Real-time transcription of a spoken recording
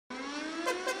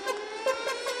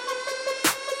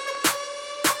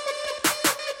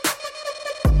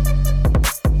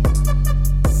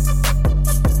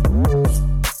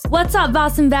What's up,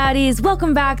 Boss and Baddies?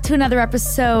 Welcome back to another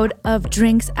episode of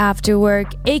Drinks After Work,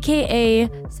 aka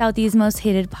Southeast's most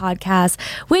hated podcast,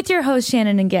 with your hosts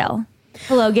Shannon and Gail.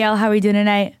 Hello, Gail. How are we doing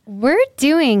tonight? We're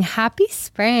doing happy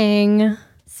spring.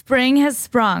 Spring has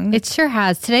sprung. It sure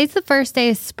has. Today's the first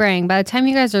day of spring. By the time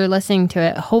you guys are listening to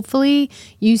it, hopefully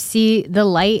you see the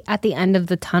light at the end of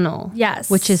the tunnel. Yes.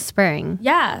 Which is spring.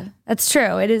 Yeah, that's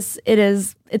true.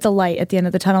 It's a light at the end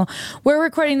of the tunnel. We're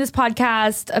recording this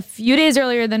podcast a few days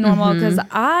earlier than normal because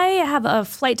I have a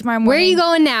flight tomorrow morning. Where are you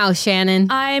going now, Shannon?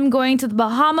 I'm going to the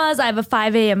Bahamas. I have a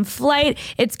 5 a.m. flight.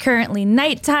 It's currently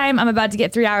nighttime. I'm about to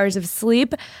get 3 hours of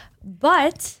sleep,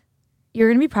 but you're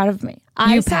going to be proud of me.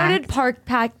 I started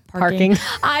parking.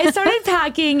 I started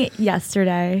packing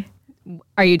yesterday.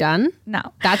 Are you done? No.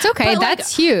 That's okay. But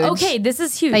that's huge. Okay, this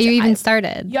is huge. That you even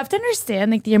started. You have to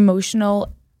understand like the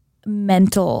emotional,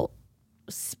 mental,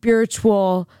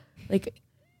 spiritual, like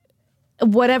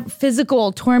whatever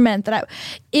physical torment that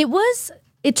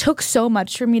it took so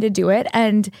much for me to do it.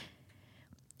 And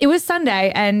it was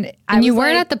Sunday and you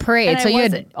weren't at the parade, so you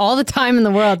had all the time in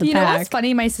the world to pack. You know what's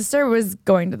funny? My sister was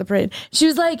going to the parade. She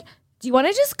was like, do you want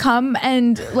to just come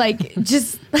and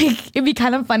it'd be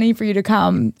kind of funny for you to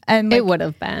come and it would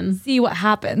have been see what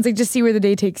happens, like just see where the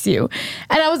day takes you.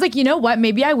 And I was like, you know what?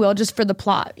 Maybe I will just for the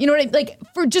plot. You know what I mean? Like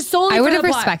for just solely. I would have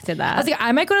respected that. I was like,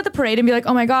 I might go to the parade and be like,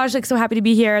 oh my gosh, like so happy to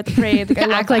be here at the parade. Like,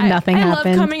 act like nothing happened.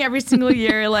 I love coming every single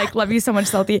year. Like love you so much,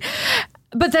 Salty.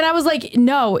 But then I was like,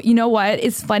 no, you know what?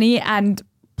 It's funny and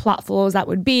plotful as that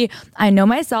would be. I know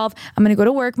myself. I'm going to go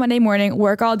to work Monday morning,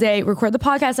 work all day, record the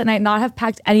podcast at night, not have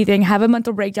packed anything, have a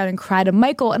mental breakdown and cry to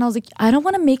Michael. And I was like, I don't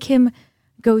want to make him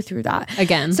go through that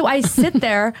again. So I sit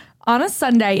there on a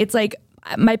Sunday. It's like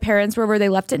my parents were over, they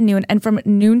left at noon. And from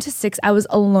noon to 6, I was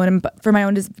alone for my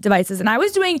own devices. And I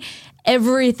was doing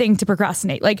everything to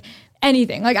procrastinate, like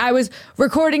anything. Like I was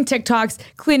recording TikToks,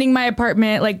 cleaning my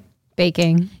apartment, like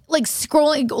baking, like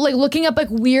scrolling, like looking up like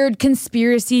weird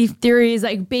conspiracy theories,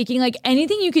 like baking, like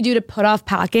anything you could do to put off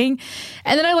packing.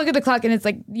 And then I look at the clock and it's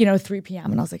like, 3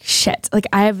 p.m. and I was like, shit, like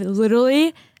I have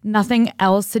literally nothing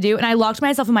else to do. And I locked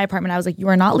myself in my apartment. I was like, you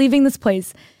are not leaving this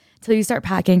place till you start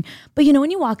packing. But when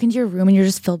you walk into your room and you're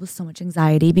just filled with so much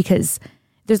anxiety because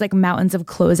there's like mountains of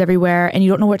clothes everywhere and you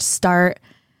don't know where to start.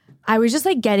 I was just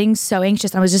like getting so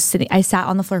anxious. I was just I sat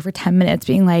on the floor for 10 minutes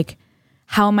being like,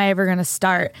 how am I ever going to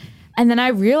start? And then I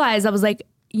realized, I was like,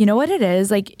 you know what it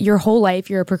is? Like your whole life,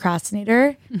 you're a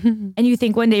procrastinator and you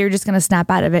think one day you're just going to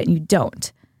snap out of it and you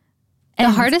don't. And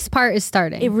the hardest part is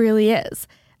starting. It really is.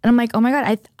 And I'm like, oh my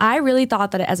God, I really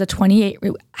thought that as a 28,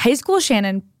 high school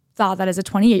Shannon thought that as a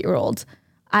 28-year-old,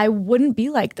 I wouldn't be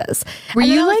like this. Were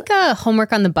you like a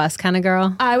homework on the bus kind of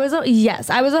girl? Yes.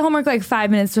 I was a homework like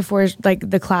 5 minutes before like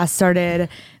the class started,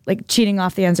 like cheating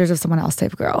off the answers of someone else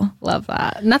type girl. Love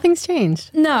that. Nothing's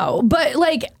changed. No, but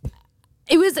like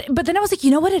but then I was like,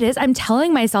 you know what it is? I'm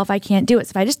telling myself I can't do it.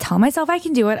 So if I just tell myself I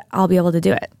can do it, I'll be able to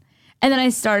do it. And then I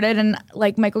started and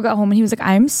like Michael got home and he was like,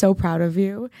 I'm so proud of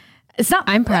you.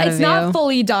 I'm proud of you. It's not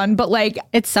fully done, but like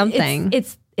it's something.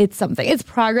 It's something. It's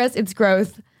progress. It's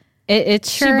growth. It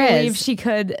sure is. She believed she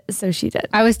could, so she did.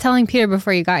 I was telling Peter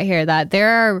before you got here that there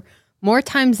are more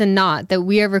times than not that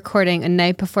we are recording a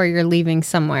night before you're leaving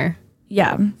somewhere.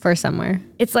 Yeah. For somewhere.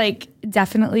 It's like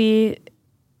definitely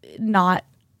not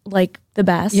like the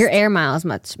best. Your air miles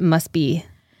must be.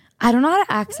 I don't know how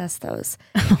to access those.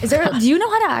 Do you know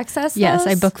how to access those? Yes,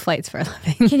 I book flights for a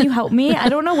living. Can you help me? I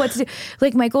don't know what to do.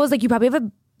 Like Michael was like, you probably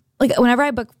have whenever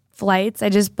I book flights, I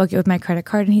just book it with my credit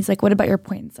card. And he's like, what about your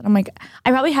points? And I'm like,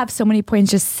 I probably have so many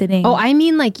points just sitting. Oh, I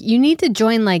mean like you need to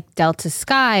join like Delta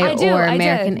Sky or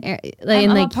American Air.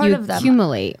 I'm a part of them.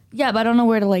 Accumulate. Yeah, but I don't know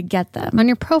where to like get them. On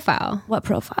your profile. What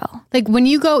profile? Like when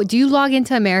you go, do you log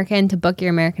into American to book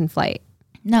your American flight?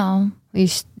 No.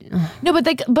 No, but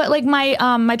like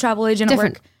my my travel agent at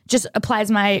work just applies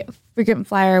my frequent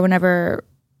flyer whenever.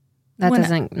 No.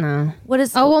 What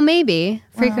is? Oh, well, maybe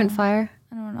frequent flyer.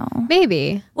 I don't know.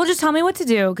 Maybe. Well, just tell me what to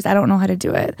do because I don't know how to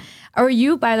do it.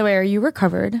 By the way, are you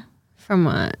recovered from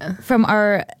what? From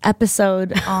our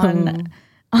episode on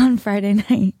Friday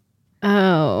night.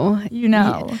 Oh,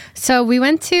 Yeah. So we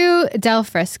went to Del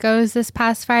Frisco's this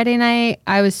past Friday night.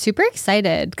 I was super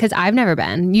excited because I've never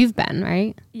been. You've been,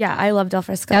 right? Yeah, I love Del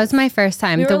Frisco. That was my first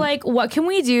time. We were like, what can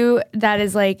we do that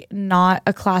is like not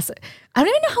a classic? I don't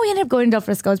even know how we ended up going to Del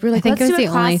Frisco's. We were like, let's do a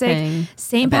classic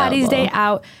St. Patty's Day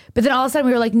out. But then all of a sudden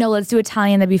we were like, no, let's do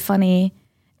Italian. That'd be funny.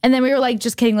 And then we were like,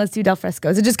 just kidding, let's do Del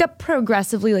Frisco's. It just got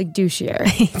progressively like douchier.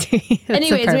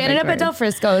 Anyways, we ended up at Del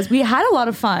Frisco's. We had a lot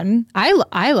of fun.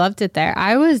 I loved it there.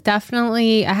 I was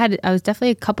definitely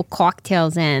a couple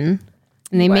cocktails in.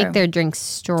 And they make their drinks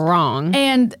strong.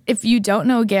 And if you don't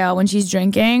know Gail, when she's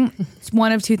drinking,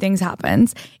 one of two things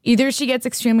happens. Either she gets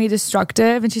extremely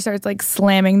destructive and she starts like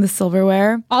slamming the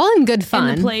silverware. All in good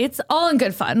fun. And the plates, all in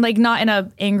good fun. Like not in a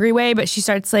angry way, but she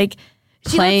starts like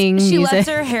playing she music. lets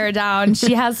her hair down.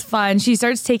 She has fun. She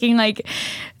starts taking like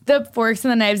the forks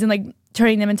and the knives and like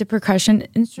turning them into percussion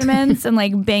instruments and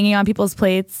like banging on people's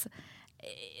plates.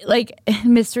 Like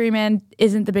Mystery Man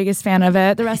isn't the biggest fan of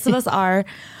it. The rest of us are.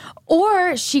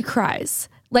 Or she cries,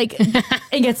 like,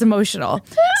 and gets emotional.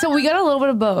 So we got a little bit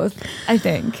of both, I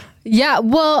think. Yeah,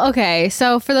 well, okay.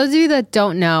 So for those of you that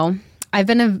don't know, I've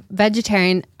been a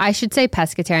vegetarian. I should say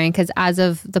pescatarian because as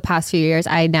of the past few years,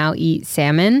 I now eat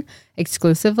salmon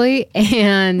exclusively.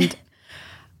 And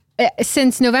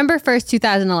since November 1st,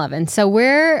 2011. So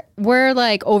we're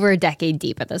like over a decade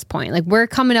deep at this point. Like we're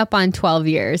coming up on 12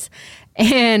 years.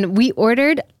 And we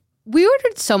ordered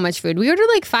so much food. We ordered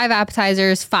like 5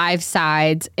 appetizers, 5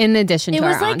 sides, in addition to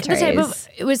our entrees.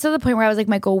 It was to the point where I was like,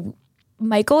 Michael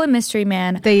and Mystery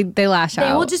Man, they lash out.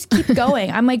 They will just keep going.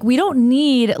 I'm like, we don't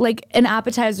need like an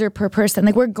appetizer per person.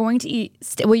 Like we're going to eat,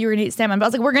 you were going to eat salmon, but I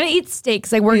was like, we're going to eat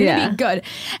steaks. Like we're going to be good.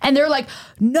 And they're like,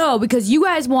 no, because you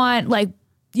guys want like,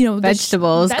 you know,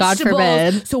 vegetables, God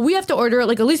forbid. So we have to order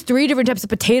like at least 3 different types of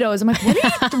potatoes. I'm like,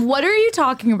 what are you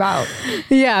talking about?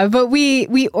 Yeah, but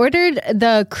we ordered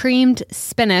the creamed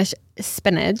spinach.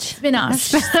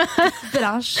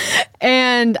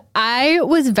 And I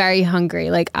was very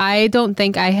hungry. Like I don't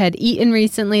think I had eaten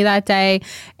recently that day.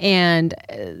 And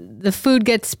the food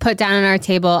gets put down on our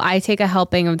table. I take a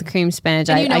helping of the creamed spinach.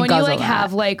 And I when you like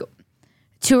have like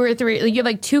 2 or 3, like you have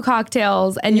like 2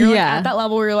 cocktails and you're like at that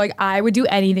level where you're like, I would do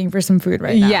anything for some food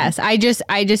right now. Yes. I just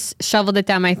shoveled it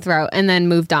down my throat and then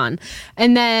moved on.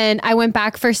 And then I went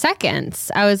back for seconds.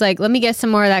 I was like, let me get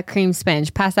some more of that cream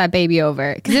spinach, pass that baby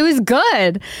over. Cause it was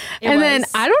good. Then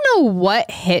I don't know what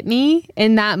hit me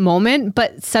in that moment,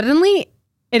 but suddenly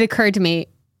it occurred to me,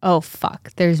 oh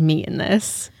fuck, there's meat in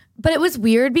this. But it was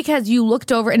weird because you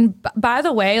looked over, and by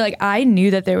the way, like I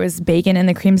knew that there was bacon in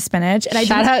the cream spinach. And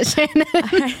Shout out Shannon.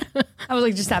 I was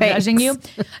like just sabotaging you.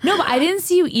 No, but I didn't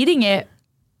see you eating it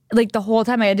like the whole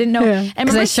time. I didn't know. Yeah,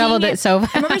 because I shoveled it so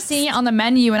fast. I remember seeing it on the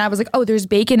menu, and I was like, oh, there's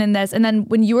bacon in this. And then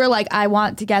when you were like, I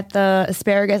want to get the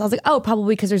asparagus, I was like, oh,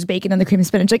 probably because there's bacon in the cream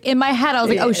spinach. Like in my head, I was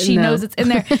like, oh, she knows it's in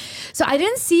there. So I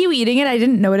didn't see you eating it. I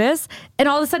didn't notice. And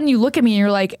all of a sudden you look at me and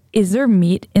you're like, is there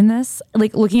meat in this?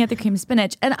 Like looking at the cream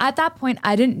spinach. And at that point,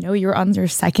 I didn't know you were on your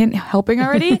second helping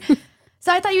already.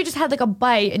 So I thought you just had like a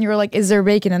bite and you were like, is there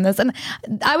bacon in this? And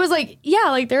I was like, yeah,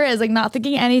 like there is, like not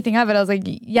thinking anything of it. I was like,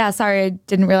 yeah, sorry, I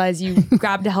didn't realize you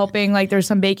grabbed a helping, like there's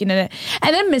some bacon in it.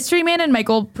 And then Mystery Man and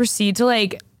Michael proceed to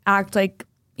like act like,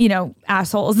 you know,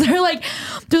 assholes. They're like,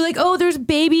 oh, there's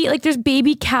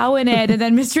baby cow in it. And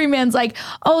then Mystery Man's like,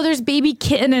 oh, there's baby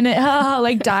kitten in it.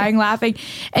 Like dying laughing.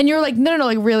 And you're like, no,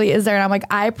 like really is there? And I'm like,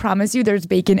 I promise you there's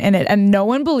bacon in it. And no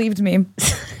one believed me.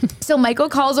 So Michael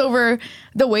calls over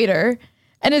the waiter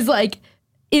and is like,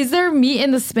 is there meat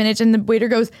in the spinach? And the waiter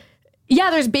goes,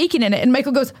 yeah, there's bacon in it. And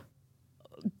Michael goes,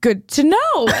 good to know.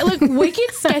 Like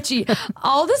wicked sketchy.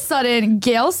 All of a sudden,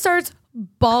 Gail starts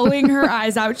bawling her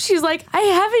eyes out. She's like, I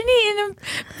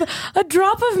haven't eaten a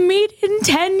drop of meat in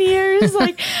 10 years.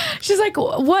 Like, she's like,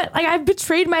 what? Like, I've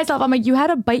betrayed myself. I'm like, you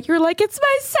had a bite. You're like, it's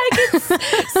my second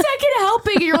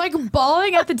helping. And you're like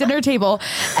bawling at the dinner table.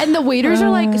 And the waiters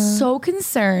are like so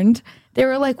concerned. They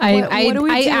were like, what do we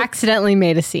do? I accidentally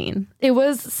made a scene. It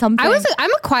was something.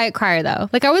 I'm a quiet crier though.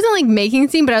 Like I wasn't like making a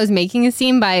scene, but I was making a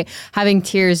scene by having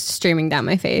tears streaming down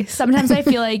my face. Sometimes I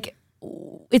feel like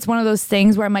it's one of those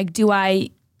things where I'm like,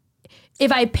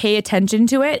 if I pay attention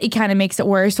to it, it kind of makes it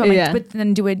worse. So I'm like, but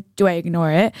then do I ignore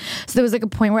it? So there was like a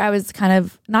point where I was kind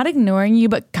of not ignoring you,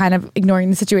 but kind of ignoring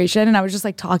the situation. And I was just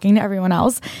like talking to everyone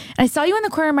else. And I saw you in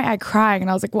the corner of my eye crying. And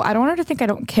I was like, well, I don't want her to think I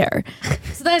don't care.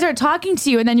 So then I started talking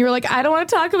to you. And then you were like, I don't want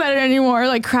to talk about it anymore.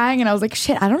 Like crying. And I was like,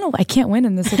 shit, I don't know. I can't win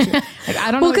in this situation. Like, I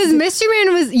don't know. Well, because Mystery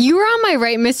Man you were on my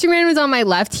right. Mystery Man was on my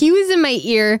left. He was in my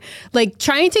ear, like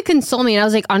trying to console me. And I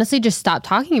was like, honestly, just stop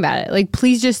talking about it. Like,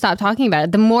 please just stop talking about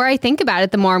it. The more I think about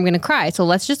it, the more I'm going to cry. So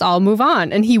let's just all move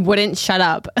on. And he wouldn't shut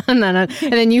up. And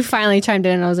then you finally chimed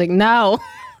in and I was like, no,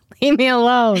 leave me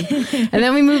alone. And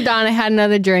then we moved on. I had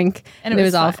another drink and it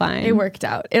was all fine. It worked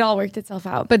out. It all worked itself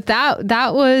out. But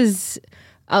that was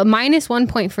 -1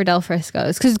 point for Del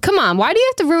Frisco's. Because come on, why do you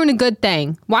have to ruin a good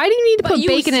thing? Why do you need to put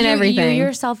bacon in everything? You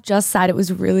yourself just said it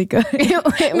was really good. Maybe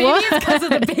it's because of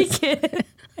the bacon.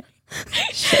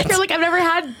 You're like, I've never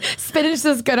had spinach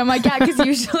this good. I'm like, yeah, because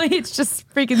usually it's just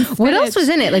freaking spinach. What else was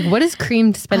in it? Like, what is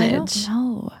creamed spinach? I don't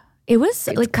know. It was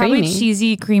like probably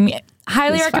cheesy, creamy.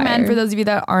 highly It's recommend fire. for those of you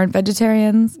that aren't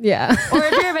vegetarians. Yeah. Or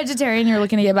if you're a vegetarian, you're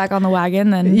looking to get back on the wagon,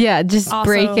 then Yeah, just Also-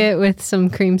 break it with some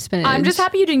cream spinach. I'm just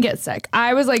happy you didn't get sick.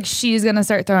 I was like, she's gonna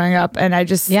start throwing up, and I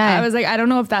was like, I don't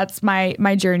know if that's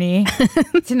my journey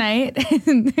tonight.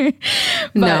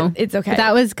 But No, it's okay.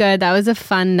 That was good. That was a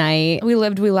fun night. We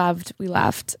lived, we loved, we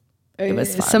laughed. It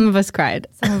was fun. Some of us cried.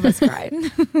 Some of us cried.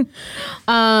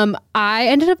 I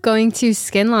ended up going to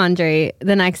Skin Laundry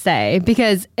the next day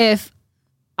because if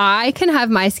I can have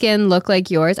my skin look like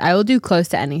yours, I will do close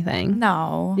to anything.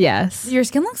 No. Yes. Your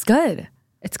skin looks good.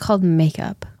 It's called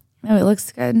makeup. No, it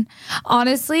looks good.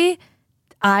 Honestly,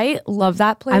 I love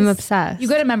that place. I'm obsessed. You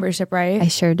got a membership, right? I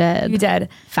sure did. You did.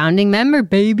 Founding member,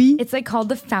 baby. It's like called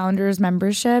the Founders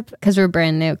Membership. Because we're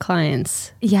brand new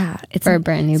clients. Yeah, it's For a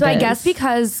brand new So I biz. guess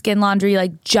because Skin Laundry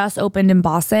like just opened in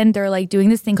Boston, they're like doing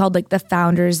this thing called like the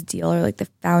Founders Deal or like the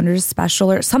Founders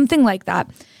Special or something like that.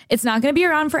 It's not going to be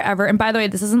around forever. And by the way,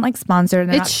 this isn't like sponsored.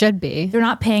 It should be. They're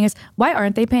not paying us. Why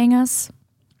aren't they paying us?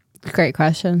 Great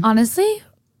question. Honestly,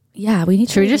 yeah, we need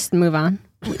Should to. we just move on?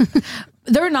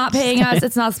 They're not paying us.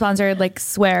 It's not sponsored, like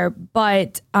swear.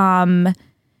 But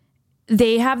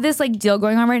they have this like deal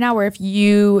going on right now where if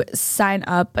you sign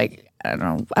up, like I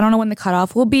don't know when the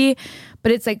cutoff will be,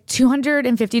 but it's like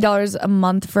 $250 a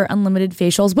month for unlimited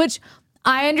facials, which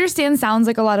I understand sounds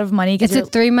like a lot of money. It's a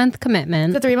 3-month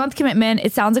commitment. It's a 3-month commitment.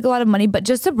 It sounds like a lot of money, but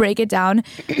just to break it down,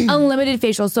 unlimited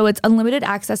facials. So it's unlimited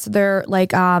access to their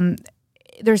like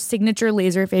their signature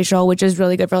laser facial, which is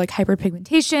really good for like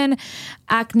hyperpigmentation,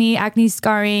 acne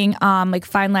scarring, like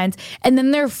fine lines, and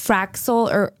then their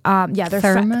Fraxel or their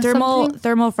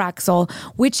thermal Fraxel,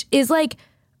 which is like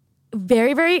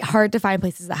very, very hard to find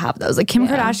places that have those. Like Kim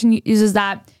Kardashian uses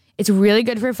that. It's really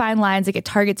good for fine lines. Like it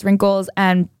targets wrinkles,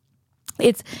 and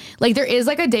it's like there is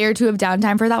like a day or two of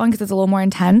downtime for that one because it's a little more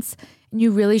intense. And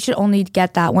you really should only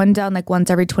get that one done like once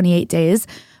every 28 days.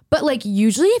 But like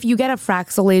usually if you get a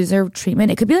Fraxel laser treatment,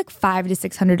 it could be like $500 to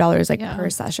 $600 like per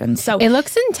session. So it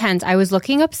looks intense. I was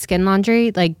looking up Skin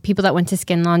Laundry, like people that went to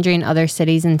Skin Laundry in other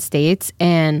cities and states,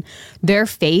 and their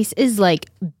face is like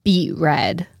beet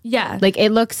red. yeah, Like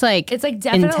it looks like it's like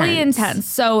definitely intense.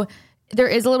 So there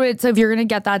is a little bit. So if you're going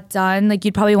to get that done, like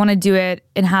you'd probably want to do it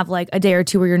and have like a day or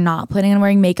two where you're not planning on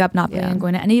wearing makeup, not planning on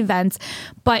going to any events,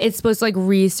 but it's supposed to like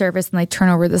resurface and like turn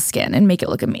over the skin and make it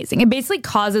look amazing. It basically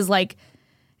causes like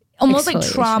almost like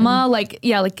trauma, like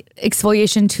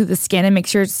exfoliation to the skin and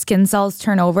makes your skin cells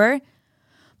turn over.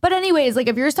 But anyways, like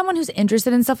if you're someone who's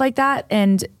interested in stuff like that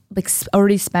and like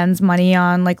already spends money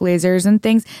on like lasers and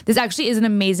things, this actually is an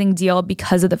amazing deal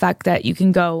because of the fact that you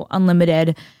can go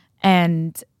unlimited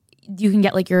and you can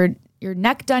get like your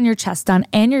neck done, your chest done,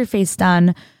 and your face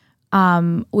done,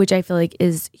 which I feel like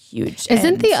is huge.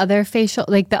 Isn't the other facial,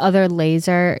 like the other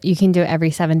laser, you can do it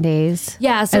every 7 days?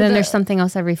 Yeah. So and then there's something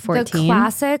else every 14. The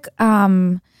classic,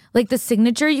 like the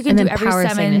signature, you can And do then every power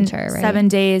signature, right? 7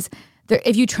 days. There,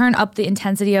 if you turn up the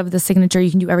intensity of the signature,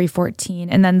 you can do every 14.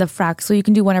 And then the Fraxel, you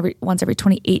can do once every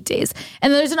 28 days.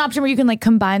 And then there's an option where you can like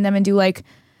combine them and do like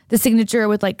the signature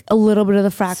with like a little bit of the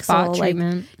Fraxel. Spot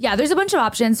treatment. Yeah, there's a bunch of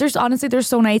options. They're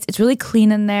so nice. It's really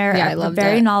clean in there. Yeah, I They're loved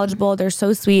very it. knowledgeable. They're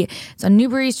so sweet. It's on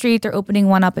Newbury Street. They're opening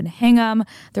one up in Hingham.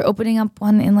 They're opening up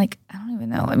one in like, I don't even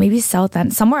know, maybe South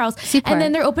End, somewhere else. Seaport. And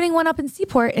then they're opening one up in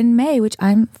Seaport in May, which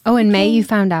I'm Oh, in May you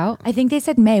found out? I think they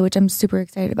said May, which I'm super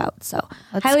excited about. So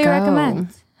Let's highly go. recommend.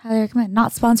 Highly recommend.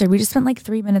 Not sponsored. We just spent like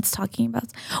 3 minutes talking about.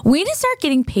 We need to start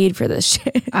getting paid for this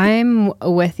shit. I'm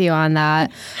with you on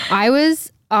that. I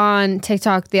was on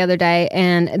TikTok the other day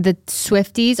and the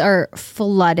Swifties are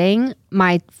flooding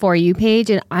my For You page,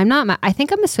 and I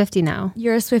think I'm a Swiftie now.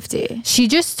 You're a Swiftie. She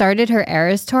just started her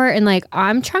Eras tour, and like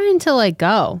I'm trying to like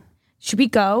go. Should we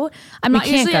go? I'm not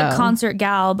can't usually a go. concert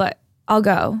gal, but I'll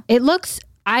go. It looks,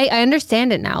 I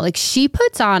understand it now. Like she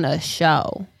puts on a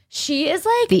show. She is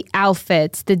like, The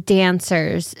outfits, the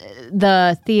dancers,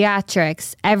 the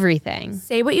theatrics, everything.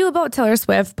 say what you about Taylor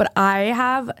Swift, but I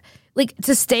have like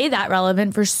to stay that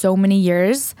relevant for so many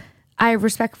years. I have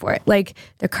respect for it. Like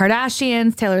the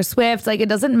Kardashians, Taylor Swift, like it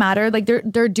doesn't matter. Like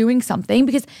they're doing something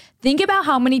because think about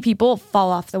how many people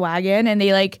fall off the wagon and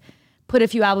they like put a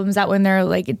few albums out when they're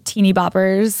like teeny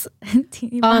boppers.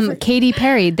 Katy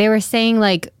Perry, they were saying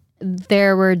like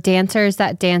there were dancers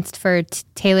that danced for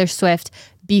Taylor Swift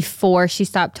before she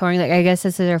stopped touring. Like I guess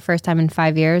this is her first time in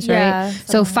 5 years, Yeah, right?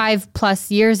 So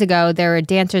 5+ years ago, there were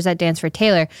dancers that danced for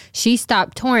Taylor. She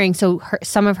stopped touring, so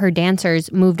some of her dancers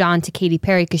moved on to Katy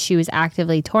Perry because she was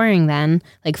actively touring then,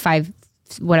 like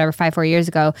 4 years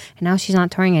ago, and now she's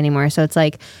not touring anymore. So it's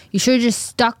like you should have just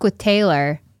stuck with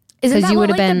Taylor. Isn't 'Cause that you what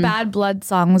would've like been- the Bad Blood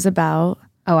song was about?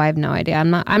 Oh, I have no idea. I'm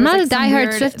not a diehard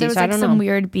Swiftie, There was so I like don't some know.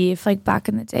 weird beef like back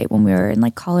in the day when we were in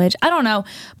like college. I don't know,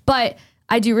 but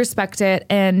I do respect it,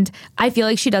 and I feel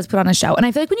like she does put on a show. And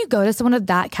I feel like when you go to someone of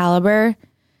that caliber,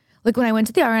 like when I went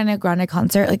to the Ariana Grande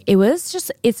concert, like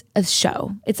it's a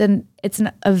show. It's an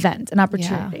event, an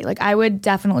opportunity. Yeah. Like I would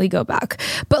definitely go back.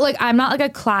 But like I'm not like a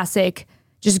classic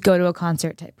just go to a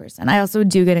concert type person. I also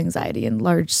do get anxiety in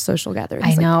large social gatherings.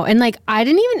 I know. And like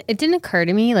it didn't occur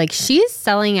to me, like she is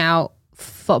selling out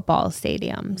football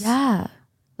stadiums. Yeah.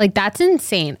 Like that's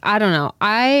insane. I don't know.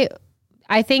 I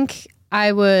think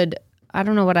I would. I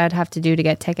don't know what I'd have to do to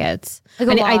get tickets. Like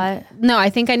a lot. I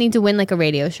think I need to win like a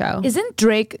radio show. Isn't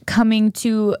Drake coming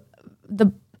to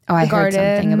the I Garden?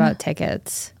 heard something about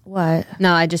tickets. What?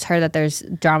 No, I just heard that there's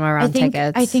drama around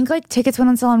tickets. I think like tickets went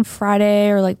on sale on Friday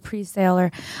or like pre-sale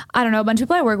or I don't know. A bunch of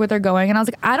people I work with are going, and I was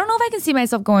like, I don't know if I can see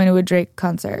myself going to a Drake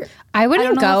concert. I wouldn't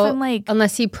don't know go if I'm, like-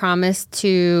 unless he promised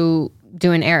to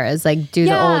do an Eras, like do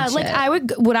the old shit. Like I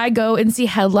would I go and see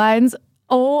headlines?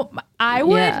 Oh, I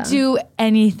would do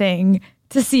anything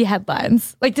to see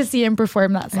headlines, like to see him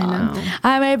perform that song.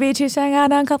 I may be too strung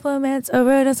out on a couple of minutes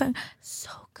over the song. So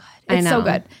good. It's so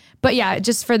good. But yeah,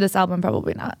 just for this album,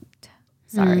 probably not.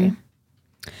 Sorry.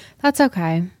 That's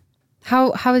okay.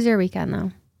 How was your weekend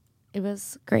though? It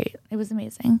was great. It was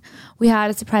amazing. We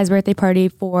had a surprise birthday party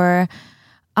for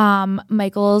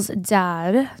Michael's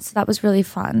dad. So that was really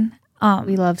fun.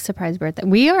 We love surprise birthday.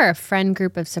 We are a friend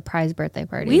group of surprise birthday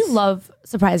parties. We love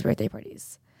surprise birthday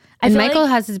parties. And Michael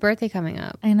has his birthday coming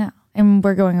up. I know. And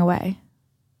we're going away.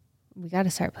 We got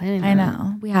to start planning that. I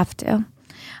know. We have to.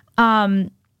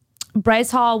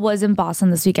 Bryce Hall was in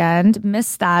Boston this weekend.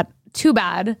 Missed that. Too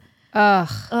bad. Ugh.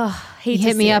 Hate He to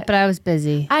hit me see up, it. but I was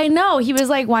busy. I know. He was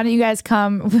like, why don't you guys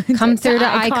come Through to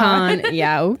Icon.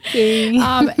 Yeah, okay.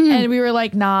 and we were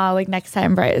like, nah, like next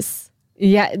time, Bryce.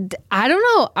 Yeah, I don't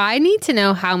know. I need to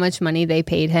know how much money they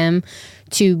paid him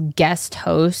to guest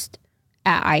host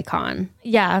at Icon.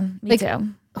 Yeah, me too.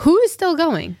 Who is still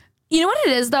going? You know what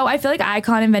it is, though? I feel like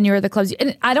Icon and Venue are the clubs.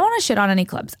 And I don't want to shit on any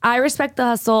clubs. I respect the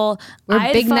hustle. Where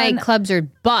big night clubs are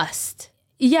bust.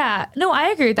 Yeah. No, I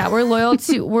agree with that. We're loyal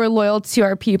to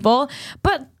our people.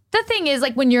 But the thing is,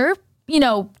 like, when you're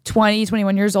 20,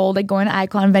 21 years old, like going to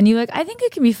Icon Venue, like I think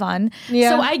it can be fun.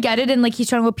 Yeah. So I get it. And like he's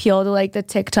trying to appeal to like the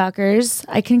TikTokers.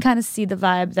 I can kind of see the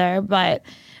vibe there. But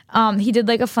he did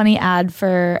like a funny ad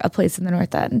for a place in the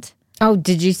North End. Oh,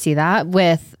 did you see that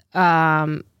with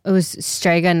it was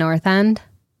Strega North End?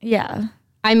 Yeah.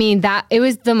 I mean, it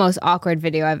was the most awkward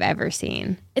video I've ever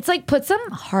seen. It's like put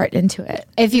some heart into it.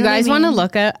 If you guys want to mean?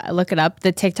 look it up,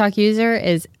 the TikTok user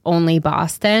is Only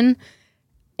Boston.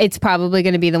 It's probably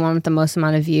going to be the one with the most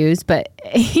amount of views, but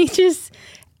he just,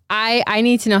 I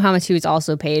need to know how much he was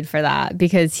also paid for that,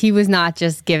 because he was not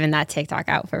just giving that TikTok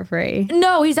out for free.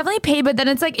 No, he's definitely paid, but then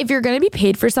it's like, if you're going to be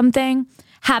paid for something,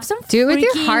 have some Do it with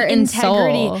your freaking heart and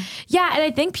integrity. soul. Yeah, and I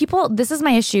think this is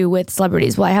my issue with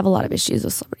celebrities. Well, I have a lot of issues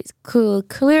with celebrities,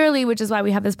 clearly, which is why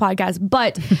we have this podcast.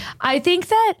 But I think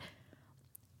that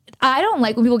I don't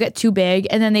like when people get too big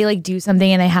and then they like do something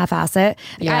and they half-ass it.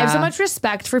 Like, I have so Yeah. much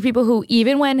respect for people who,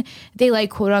 even when they like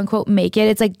quote unquote make it,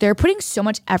 it's like they're putting so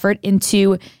much effort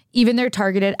into even their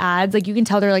targeted ads. Like you can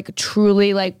tell they're like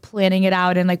truly like planning it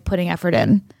out and like putting effort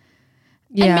in.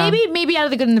 Yeah. And maybe out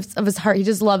of the goodness of his heart, he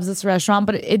just loves this restaurant,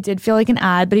 but it did feel like an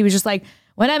ad. But he was just like,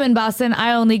 when I'm in Boston,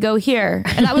 I only go here.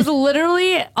 And that was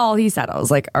literally all he said. I was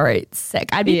like, all right, sick.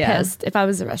 I'd be pissed if I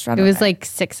was a restaurant It owner. was like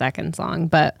 6 seconds long,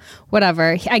 but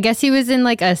whatever. I guess he was in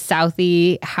like a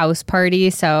Southie house party,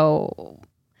 so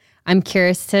I'm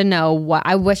curious to know what.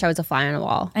 I wish I was a fly on the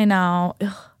wall. I know.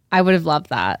 Ugh. I would have loved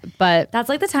that, but That's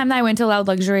like the time that I went to Loud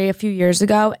Luxury a few years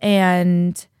ago,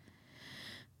 and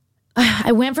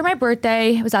I went for my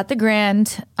birthday. It was at the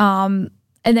Grand.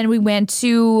 And then we went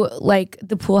to like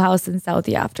the pool house in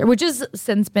Southie after, which has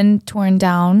since been torn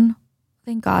down.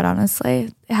 Thank God,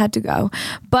 honestly. It had to go.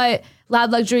 But Loud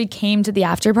Luxury came to the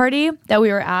after party that we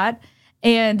were at,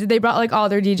 and they brought like all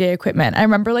their DJ equipment. I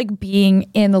remember like being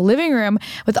in the living room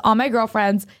with all my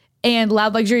girlfriends, and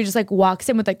Loud Luxury just like walks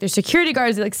in with like their security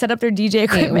guards. They like set up their DJ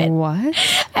equipment. what?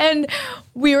 And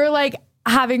we were like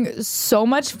having so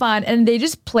much fun, and they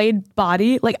just played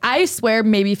Body, like I swear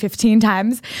maybe 15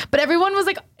 times, but everyone was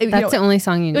like, That's the only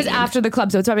song you need. it was after the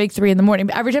club, so it's probably like 3 a.m,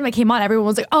 but every time I came on, everyone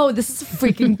was like, oh, this is a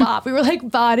freaking bop. We were like,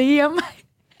 Body. I'm like,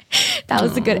 that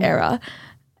was a good era.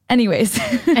 Anyways,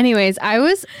 I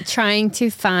was trying to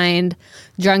find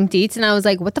drunk deets, and I was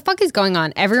like, what the fuck is going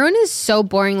on? Everyone is so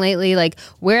boring lately. Like,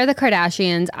 where are the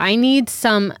Kardashians? I need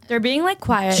some. they're being like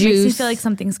quiet. It makes me Juice. feel like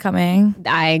something's coming.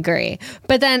 I agree.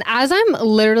 But then as I'm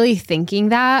literally thinking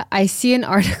that, I see an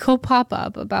article pop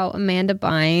up about Amanda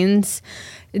Bynes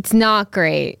It's not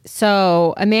great.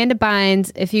 So Amanda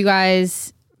Bynes, if you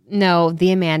guys know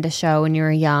The Amanda Show when you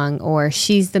were young, or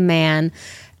She's the Man,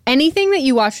 anything that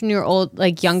you watched when you were old,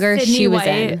 like younger, Sydney she was White.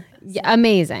 in. Yeah,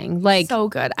 amazing. Like So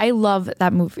good. I love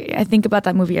that movie. I think about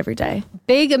that movie every day.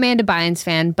 big Amanda Bynes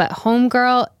fan, but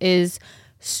Homegirl is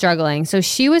struggling. So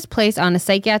she was placed on a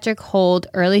psychiatric hold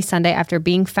early Sunday after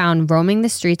being found roaming the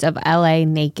streets of LA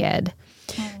naked.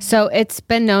 So it's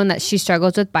been known that she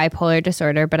struggles with bipolar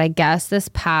disorder, but I guess this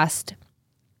past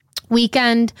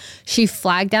weekend, she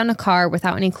flagged down a car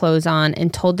without any clothes on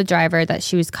and told the driver that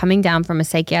she was coming down from a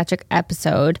psychiatric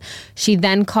episode. She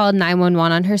then called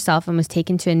 911 on herself and was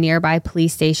taken to a nearby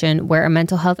police station where a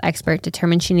mental health expert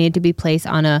determined she needed to be placed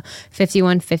on a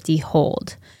 5150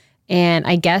 hold. And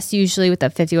I guess usually with a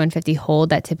 5150 hold,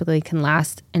 that typically can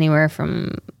last anywhere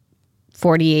from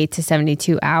 48 to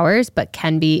 72 hours, but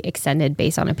can be extended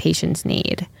based on a patient's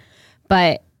need.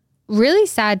 But really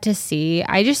sad to see.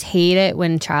 I just hate it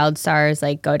when child stars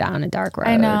like go down a dark road.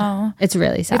 I know. It's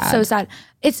really sad. It's so sad.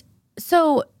 It's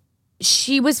so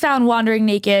she was found wandering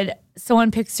naked.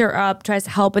 Someone picks her up, tries to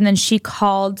help, and then she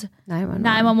called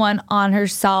 911 on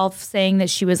herself, saying that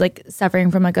she was like suffering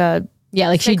from like a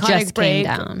like she psychotic just came break.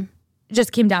 down.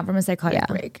 Just came down from a psychotic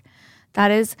break.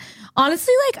 That is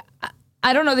honestly like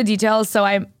I don't know the details, so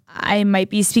I might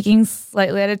be speaking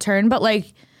slightly out of turn, but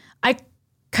like I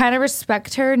kind of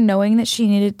respect her knowing that she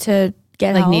needed to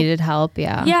get Like help. needed help,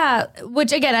 yeah. Yeah,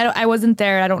 which again, I wasn't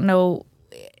there. I don't know.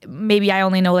 Maybe I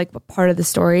only know like part of the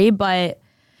story, but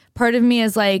part of me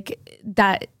is like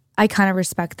that. I kind of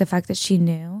respect the fact that she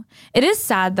knew. It is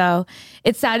sad though.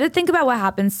 It's sad to think about what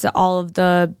happens to all of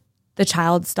the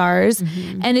child stars,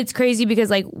 and it's crazy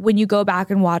because like when you go back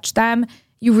and watch them,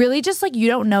 you really just like you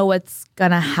don't know what's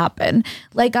gonna happen.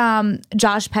 Like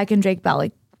Josh Peck and Drake Bell,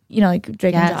 like like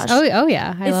Drake and Josh. Oh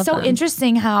yeah. I love It's so them.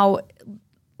 interesting how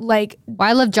like Well,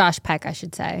 I love Josh Peck, I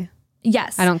should say.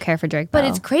 yes, I don't care for Drake but Bell.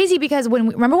 it's crazy because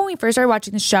remember when we first started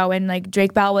watching the show and like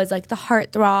Drake Bell was like the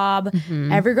heartthrob,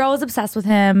 every girl was obsessed with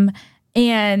him,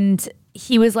 and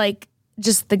he was like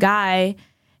just the guy.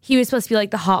 He was supposed to be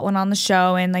like the hot one on the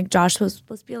show, and like Josh was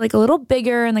supposed to be like a little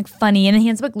bigger and like funny, and then he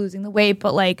ends up like losing the weight,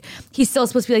 but like he's still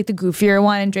supposed to be like the goofier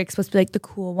one, and Drake's supposed to be like the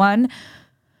cool one.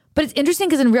 But it's interesting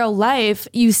because in real life,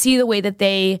 you see the way that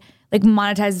they like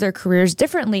monetize their careers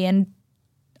differently, and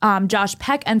Josh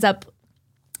Peck ends up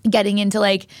getting into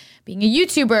like being a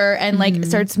YouTuber and like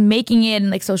starts making it in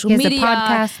like social He has a media.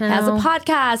 podcast now. Has a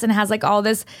podcast and has like all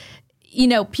this.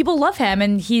 People love him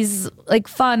and he's like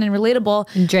fun and relatable.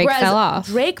 And Drake Whereas fell off.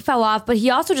 Drake fell off, but he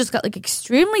also just got like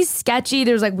extremely sketchy.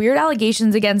 There's like weird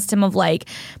allegations against him of like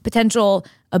potential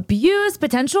abuse,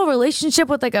 potential relationship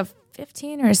with like a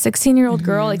 15 or a 16-year-old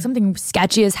girl, like something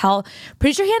sketchy as hell.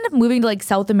 Pretty sure he ended up moving to like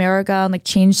South America and like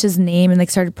changed his name and like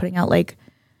started putting out like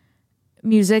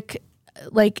music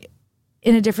like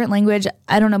in a different language.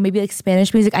 I don't know, maybe like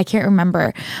Spanish music. I can't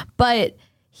remember. But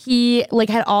he like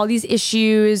had all these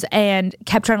issues and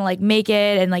kept trying to like make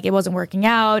it and like it wasn't working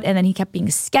out. And then he kept being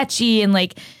sketchy and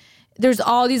like there's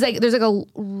all these like there's like a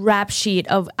rap sheet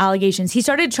of allegations. He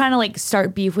started trying to like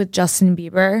start beef with Justin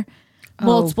Bieber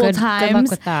multiple times. Good luck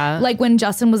with that. Like when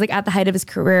Justin was like at the height of his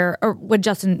career, or when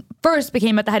Justin first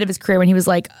became at the height of his career when he was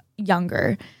like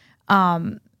younger.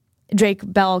 Drake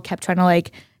Bell kept trying to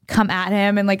like come at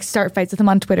him and like start fights with him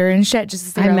on Twitter and shit just to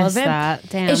stay relevant. missed that.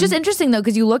 Damn. It's just interesting though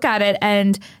because you look at it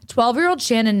and 12-year-old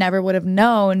Shannon never would have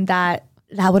known that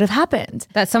would have happened.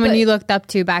 That someone you looked up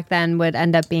to back then would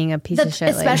end up being a piece of shit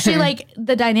Especially later. like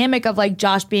the dynamic of like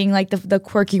Josh being like the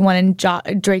quirky one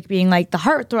and Drake being like the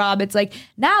heartthrob. It's like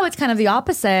now it's kind of the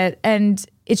opposite, and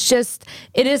it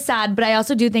is sad. But I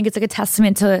also do think it's like a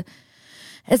testament to,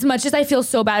 as much as I feel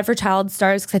so bad for child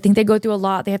stars because I think they go through a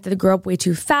lot. They have to grow up way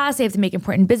too fast. They have to make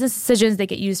important business decisions. They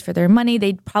get used for their money.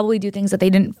 They probably do things that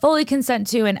they didn't fully consent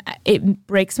to, and it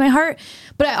breaks my heart.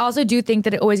 But I also do think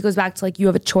that it always goes back to like you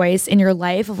have a choice in your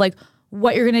life of like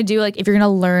what you're gonna do. Like if you're gonna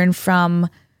learn from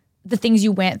the things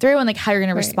you went through and like how you're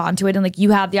gonna respond to it, and like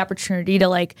you have the opportunity to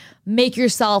like make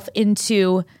yourself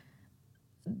into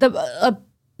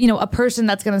a person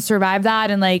that's gonna survive that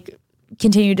and like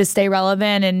continue to stay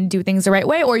relevant and do things the right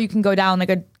way, or you can go down like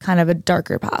a kind of a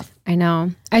darker path. I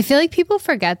know. I feel like people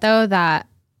forget though that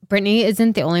Britney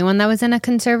isn't the only one that was in a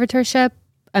conservatorship.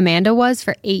 Amanda was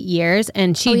for 8 years,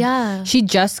 and she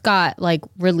just got like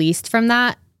released from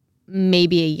that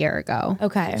maybe a year ago.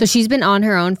 Okay. So she's been on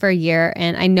her own for a year,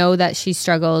 and I know that she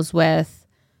struggles with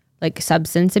like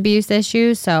substance abuse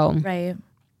issues. So Right.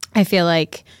 I feel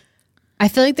like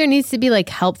there needs to be like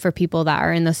help for people that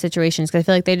are in those situations, because I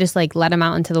feel like they just like let them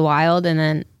out into the wild and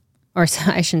then or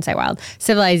I shouldn't say wild,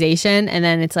 civilization. And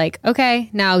then it's like, okay,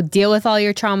 now deal with all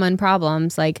your trauma and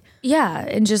problems. Like, yeah.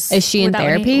 And just, is she in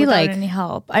therapy? Without any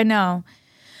help. I know.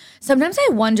 Sometimes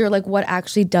I wonder like what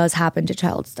actually does happen to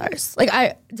child stars. Like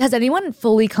has anyone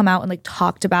fully come out and like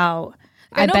talked about,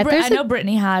 I know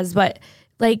Britney has, but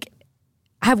like,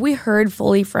 have we heard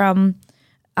fully from,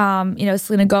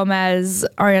 Selena Gomez,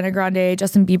 Ariana Grande,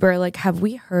 Justin Bieber? Like, have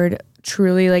we heard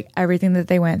truly like everything that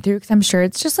they went through? Because I'm sure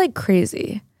it's just like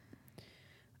crazy.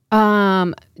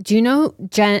 Do you know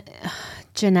Jeanette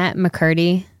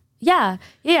McCurdy? Yeah.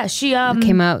 She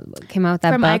came out with that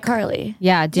from book. iCarly.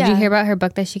 Yeah. Did you hear about her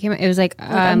book that she came out? It was like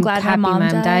I'm glad my mom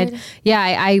died. Yeah,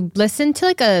 I listened to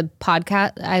like a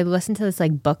podcast. I listened to this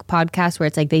like book podcast where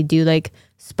it's like they do like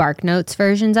Spark Notes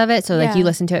versions of it. So like you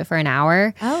listen to it for an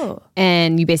hour. Oh.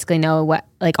 And you basically know what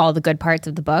like all the good parts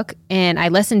of the book. And I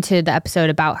listened to the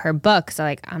episode about her book. So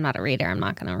like I'm not a reader. I'm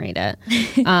not going to read it.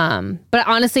 But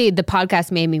honestly, the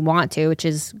podcast made me want to, which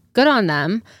is good on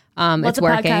them. What's the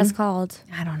podcast called?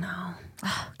 I don't know.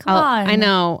 Oh, come on. I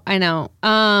know.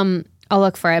 I'll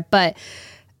look for it. But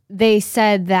they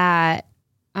said that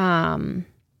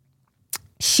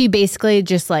she basically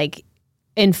just like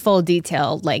in full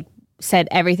detail, like said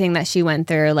everything that she went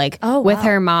through, like with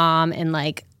her mom and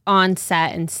like on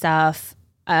set and stuff.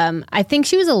 I think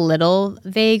she was a little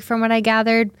vague from what I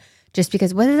gathered, just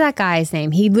because what is that guy's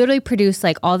name? He literally produced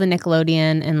like all the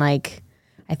Nickelodeon and like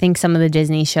I think some of the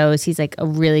Disney shows. He's like a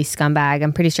really scumbag.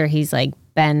 I'm pretty sure he's like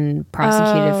been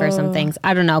prosecuted for some things.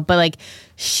 I don't know. But like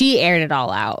she aired it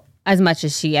all out as much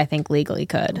as she, I think, legally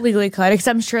could. Except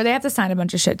I'm sure they have to sign a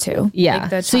bunch of shit too. Yeah.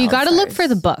 Like so you got to look for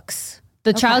the books.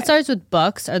 The child stars with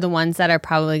books are the ones that are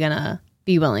probably going to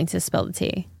be willing to spill the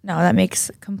tea. No, that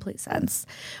makes complete sense.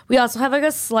 We also have like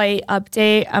a slight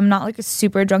update. I'm not like a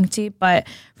super drunk tea, but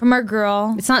from our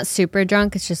girl. It's not super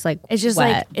drunk. It's just like it's just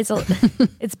wet. like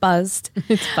it's buzzed.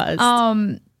 It's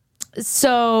buzzed.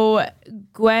 So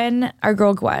Gwen, our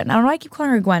girl Gwen. I don't know why I keep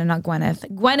calling her Gwen and not Gwyneth.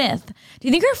 Gwyneth. Do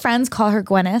you think her friends call her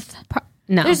Gwyneth?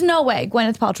 No. There's no way.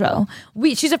 Gwyneth Paltrow.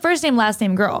 She's a first name, last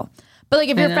name girl. But like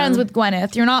if you're friends with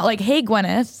Gwyneth, you're not like, hey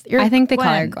Gwyneth. I think they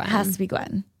call her Gwen. Has to be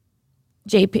Gwen.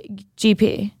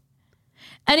 GP.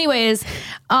 Anyways,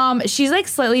 she's like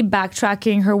slightly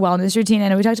backtracking her wellness routine. I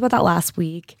know we talked about that last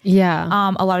week.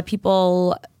 Yeah. A lot of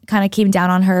people kind of came down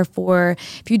on her for,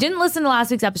 if you didn't listen to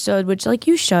last week's episode, which like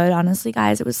you should, honestly,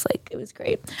 guys, it was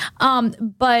great.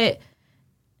 But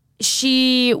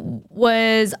she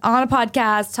was on a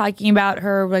podcast talking about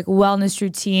her like wellness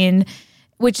routine,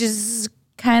 which is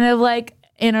kind of like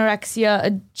anorexia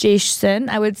adjacent,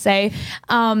 I would say.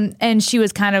 And she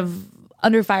was kind of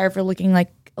under fire for looking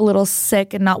like a little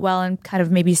sick and not well and kind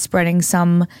of maybe spreading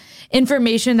some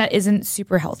information that isn't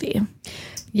super healthy.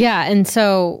 Yeah, and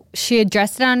so she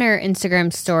addressed it on her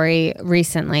Instagram story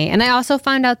recently. And I also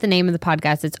found out the name of the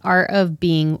podcast. It's Art of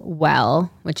Being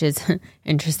Well, which is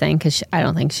interesting because I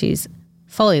don't think she's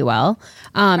fully well.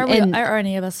 Are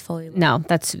any of us fully well? No,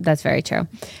 that's very true.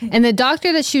 And the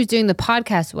doctor that she was doing the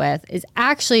podcast with is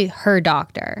actually her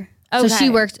doctor. Okay. So she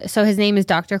works, so his name is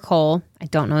Dr. Cole. I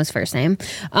don't know his first name.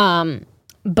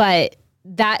 But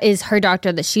that is her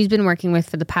doctor that she's been working with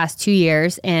for the past 2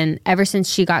 years. And ever since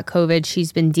she got COVID,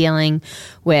 she's been dealing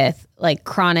with like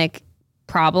chronic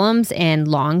problems and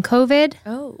long COVID,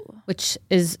 which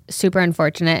is super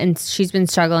unfortunate. And she's been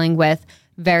struggling with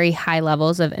very high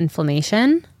levels of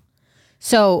inflammation.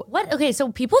 So what? Okay,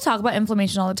 so people talk about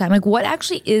inflammation all the time. Like, what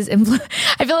actually is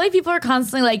I feel like people are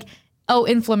constantly like, oh,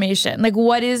 inflammation. Like,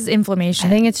 what is inflammation? I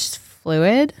think it's just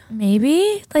fluid.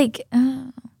 Maybe. Like,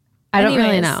 I don't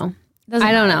really know.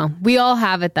 I don't know. We all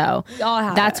have it though. We all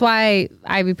have That's why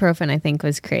ibuprofen, I think,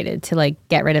 was created to like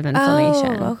get rid of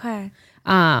inflammation. Oh, okay.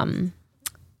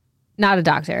 Not a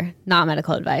doctor, not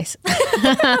medical advice.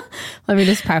 Let me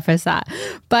just preface that.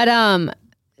 But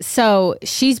so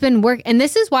she's been and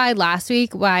this is why last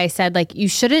week I said like you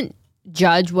shouldn't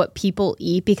judge what people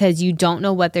eat because you don't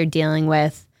know what they're dealing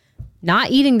with,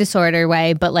 not eating disorder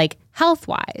way, but like health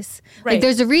wise. Right. Like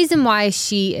there's a reason why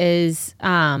she is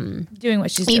doing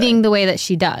what she's eating doing. The way that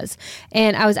she does.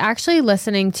 And I was actually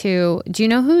listening to, do you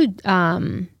know who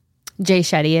Jay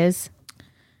Shetty is?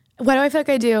 Why do I feel like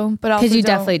I do? But also because you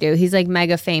definitely do. He's like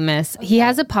mega famous. Okay. He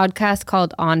has a podcast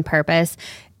called On Purpose,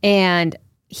 and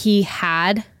he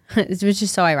had, it was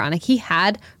just so ironic, he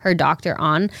had her doctor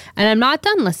on, and I'm not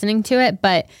done listening to it,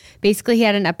 but basically he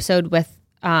had an episode with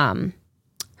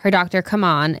her doctor come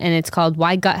on, and it's called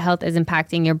Why Gut Health is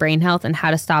Impacting Your Brain Health and How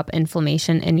to Stop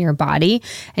Inflammation in Your Body.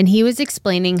 And he was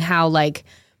explaining how like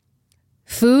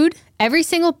food, every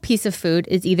single piece of food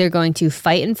is either going to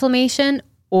fight inflammation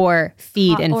or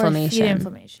feed Or inflammation. feed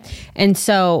inflammation. And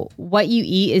so what you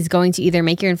eat is going to either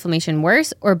make your inflammation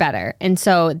worse or better. And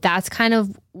so that's kind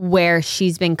of where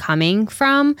she's been coming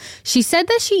from. She said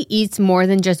that she eats more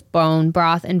than just bone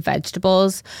broth and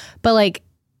vegetables, but like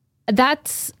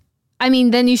that's, I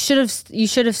mean, then you should have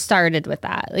started with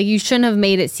that. Like you shouldn't have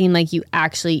made it seem like you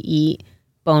actually eat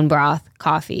bone broth,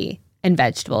 coffee, and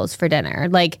vegetables for dinner.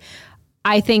 Like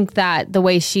I think that the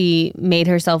way she made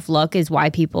herself look is why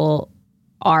people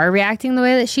are reacting the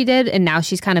way that she did, and now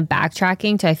she's kind of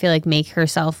backtracking to, I feel like, make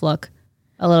herself look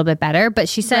a little bit better. But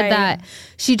she said that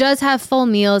she does have full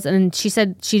meals, and she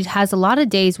said she has a lot of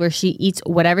days where she eats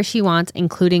whatever she wants,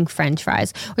 including French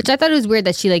fries, which I thought it was weird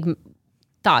that she like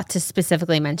thought to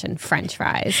specifically mention French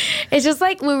fries. It's just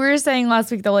like what we were saying last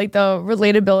week, though, like the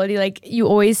relatability. Like you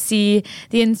always see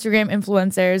the Instagram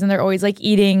influencers and they're always like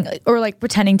eating or like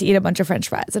pretending to eat a bunch of French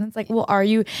fries. And it's like, well, are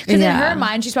you? Because in her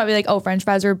mind, she's probably like, oh, French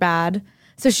fries are bad.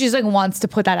 So she's like wants to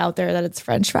put that out there that it's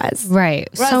French fries. Right.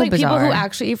 Whereas so like bizarre. people who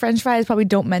actually eat French fries probably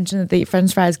don't mention that they eat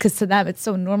French fries because to them it's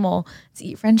so normal to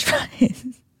eat French fries.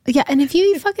 Yeah, and if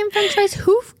you eat fucking French fries,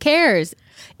 who cares?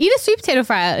 Eat a sweet potato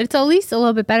fry. It's at least a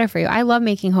little bit better for you. I love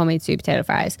making homemade sweet potato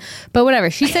fries. But whatever.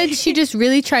 She said she just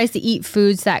really tries to eat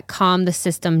foods that calm the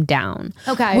system down.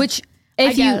 Okay. Which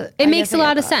it makes a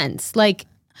lot of sense. Like,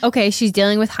 okay, she's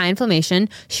dealing with high inflammation.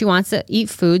 She wants to eat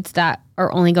foods that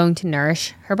are only going to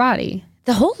nourish her body.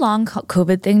 The whole long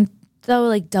COVID thing, though,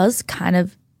 like does kind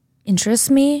of interest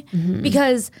me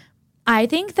because I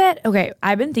think that, okay,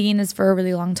 I've been thinking this for a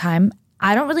really long time.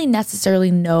 I don't really necessarily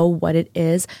know what it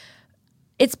is.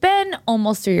 It's been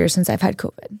almost 3 years since I've had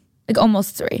COVID, like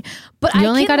almost 3. But You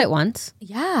only got it once?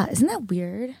 Yeah, isn't that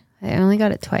weird? I only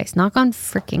got it twice. Knock on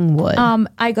freaking wood.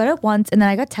 I got it once and then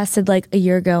I got tested like a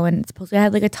year ago and supposedly I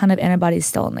had like a ton of antibodies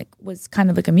still and like was kind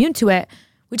of like immune to it.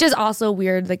 Which is also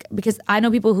weird, like because I know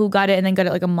people who got it and then got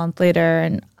it like a month later,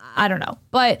 and I don't know.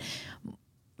 But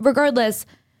regardless,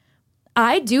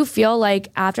 I do feel like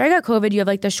after I got COVID, you have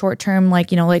like the short term,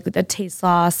 like, you know, like the taste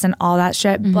loss and all that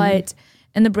shit, but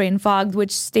and the brain fog,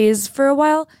 which stays for a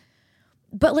while.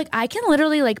 But like I can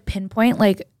literally like pinpoint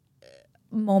like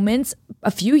moments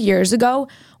a few years ago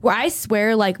where I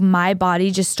swear like my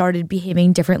body just started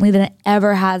behaving differently than it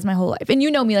ever has my whole life. And you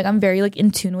know me, like I'm very like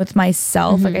in tune with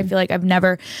myself. Like I feel like I'm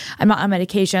not on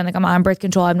medication. Like I'm not on birth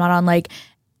control. I'm not on like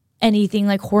anything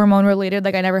like hormone related.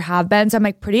 Like I never have been. So I'm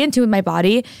like pretty in tune with my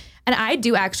body. And I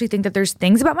do actually think that there's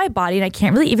things about my body and I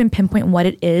can't really even pinpoint what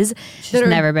it is. That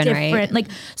never been different. Right. Like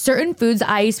certain foods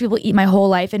I used to be able to eat my whole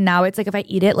life. And now it's like if I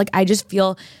eat it, like I just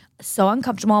feel so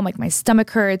uncomfortable. I'm like my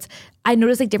stomach hurts. I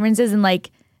notice like differences in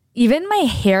like even my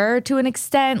hair to an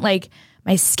extent, like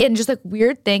my skin, just like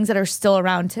weird things that are still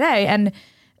around today. And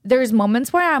there's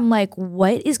moments where I'm like,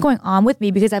 what is going on with me?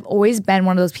 Because I've always been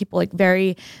one of those people like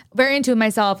very, very into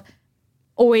myself.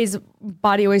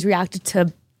 Body always reacted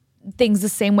to things the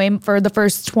same way for the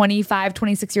first 25,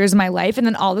 26 years of my life. And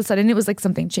then all of a sudden it was like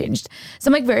something changed. So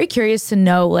I'm like very curious to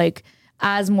know like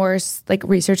as more like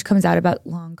research comes out about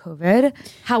long COVID,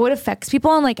 how it affects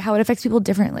people and like how it affects people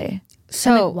differently.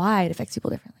 So and, like, why it affects people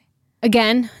differently.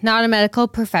 Again, not a medical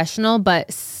professional,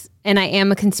 and I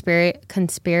am a conspiracy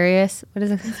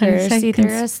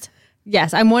theorist.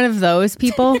 Yes, I'm one of those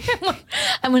people.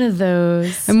 I'm one of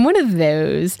those. I'm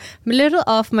a little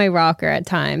off my rocker at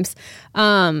times.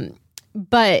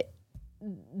 But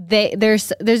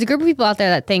there's a group of people out there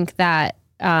that think that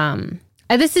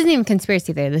this isn't even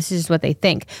conspiracy theory. This is just what they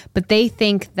think. But they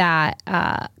think that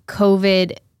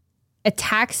COVID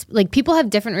attacks, like people have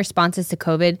different responses to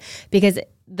COVID because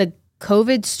the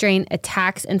COVID strain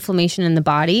attacks inflammation in the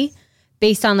body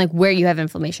based on like where you have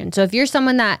inflammation. So if you're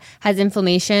someone that has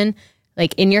inflammation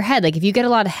like in your head, like if you get a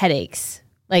lot of headaches,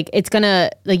 like it's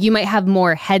gonna, like you might have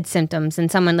more head symptoms than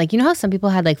someone, like, you know how some people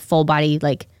had like full body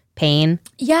like pain?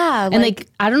 Yeah. And like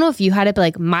I don't know if you had it, but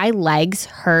like my legs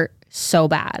hurt so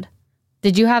bad.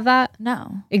 Did you have that?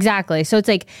 No. Exactly. So it's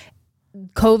like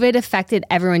COVID affected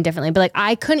everyone differently. But like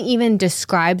I couldn't even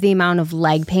describe the amount of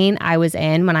leg pain I was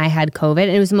in when I had COVID.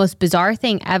 And it was the most bizarre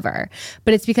thing ever.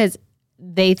 But it's because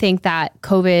they think that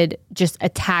COVID just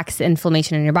attacks the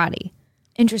inflammation in your body.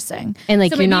 Interesting. And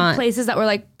like so you're maybe not places that were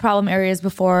like problem areas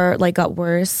before like got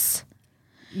worse.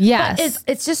 Yes. But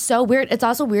it's just so weird. It's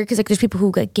also weird because like there's people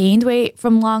who like gained weight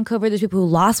from long COVID. There's people who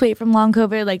lost weight from long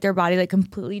COVID. Like their body like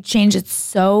completely changed. It's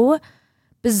so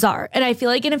bizarre. And I feel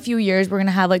like in a few years we're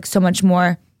gonna have like so much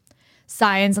more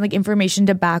science and like information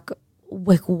to back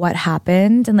like what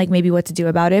happened and like maybe what to do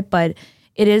about it. But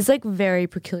it is like very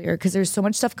peculiar because there's so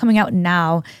much stuff coming out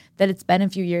now that it's been a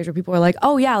few years where people are like,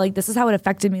 oh yeah, like this is how it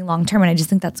affected me long term. And I just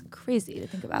think that's crazy to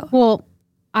think about. Well,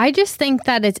 I just think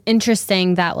that it's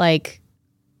interesting that like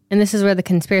and this is where the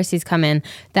conspiracies come in,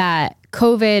 that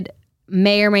COVID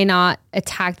may or may not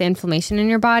attack the inflammation in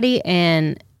your body.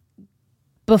 And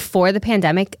before the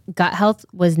pandemic, gut health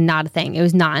was not a thing. It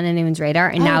was not on anyone's radar.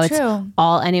 And now it's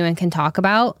all anyone can talk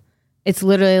about. It's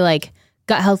literally like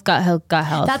gut health, gut health, gut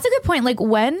health. That's a good point. Like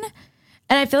and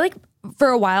I feel like for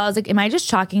a while I was like, am I just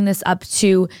chalking this up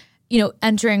to,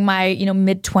 entering my,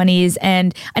 mid 20s?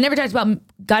 And I never talked about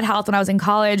gut health when I was in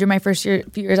college or my first few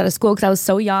years out of school, because I was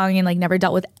so young and like never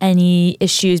dealt with any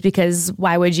issues, because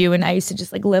why would you? And I used to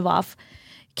just like live off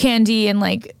candy and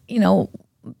like,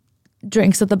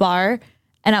 drinks at the bar,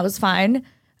 and I was fine.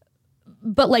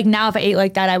 But like now if I ate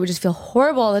like that, I would just feel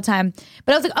horrible all the time.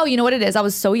 But I was like, oh, you know what it is? I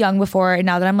was so young before. And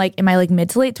now that I'm like in my like mid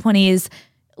to late 20s,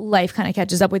 life kind of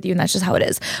catches up with you, and that's just how it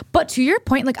is. But to your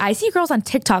point, like I see girls on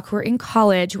TikTok who are in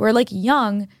college, who are like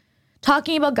young,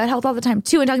 talking about gut health all the time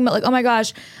too, and talking about like, oh my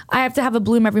gosh, I have to have a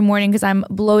Bloom every morning because I'm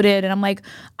bloated. And I'm like,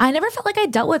 I never felt like I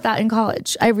dealt with that in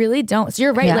college. I really don't. So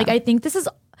you're right. Yeah. Like I think this is,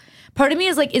 part of me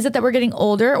is like, is it that we're getting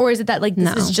older, or is it that like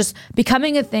this is just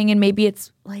becoming a thing, and maybe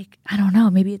it's like, I don't know,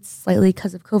 maybe it's slightly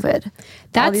because of COVID.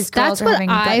 That's what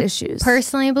I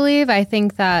personally believe. I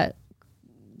think that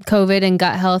COVID and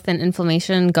gut health and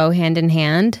inflammation go hand in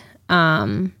hand.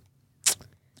 I'm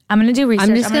going to do research.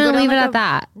 I'm just going to leave it at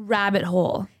that. Rabbit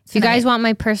hole. If you guys want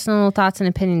my personal thoughts and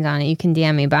opinions on it, you can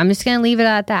DM me, but I'm just going to leave it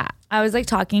at that. I was like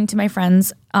talking to my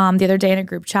friends the other day in a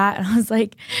group chat, and I was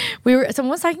like,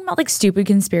 someone was talking about like stupid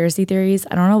conspiracy theories.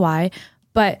 I don't know why,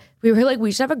 but we were like,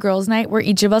 we should have a girls' night where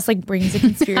each of us like brings a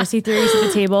conspiracy theory to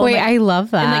the table. Wait, like, I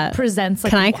love that. And like presents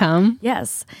like, can I come?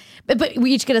 Yes. But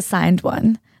we each get assigned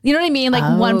one. You know what I mean?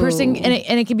 Like one person,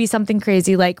 and it could be something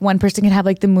crazy. Like one person could have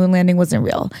like the moon landing wasn't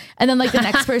real. And then like the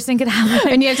next person could have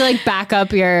like, and you have to like back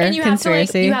up your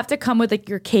conspiracy. You have to come with like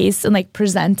your case and like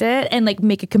present it and like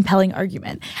make a compelling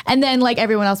argument. And then like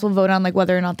everyone else will vote on like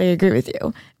whether or not they agree with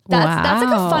you. That's like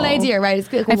a fun idea, right?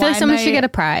 It's like, I feel like someone should get a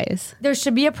prize. There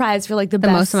should be a prize for like the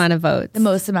most amount of votes. The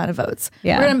most amount of votes.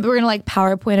 Yeah. We're gonna like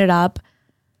PowerPoint it up.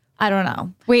 I don't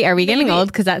know. Wait, are we getting old?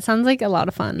 Because that sounds like a lot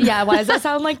of fun. Yeah, why does that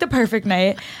sound like the perfect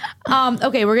night?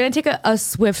 Okay, we're going to take a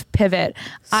swift pivot.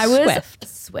 I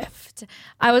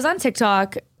was on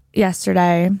TikTok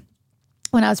yesterday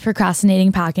when I was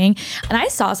procrastinating packing, and I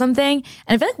saw something,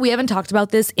 and I feel like we haven't talked about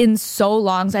this in so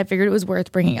long, so I figured it was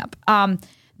worth bringing up.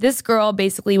 This girl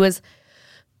basically was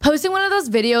posting one of those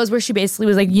videos where she basically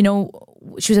was like,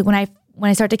 she was like, when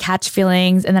I start to catch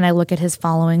feelings, and then I look at his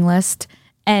following list.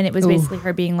 And it was basically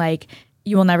her being like,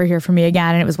 you will never hear from me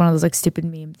again. And it was one of those like stupid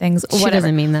meme things. She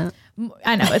doesn't mean that.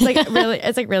 I know.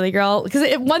 It's like really, girl.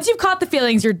 Because once you've caught the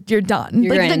feelings, you're done.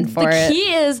 You're in for it. The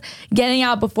key is getting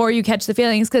out before you catch the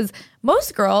feelings. Because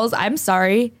most girls, I'm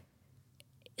sorry,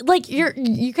 like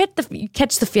you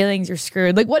catch the feelings, you're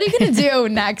screwed. Like, what are you going to do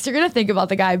next? You're going to think about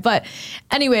the guy. But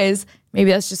anyways, maybe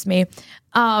that's just me.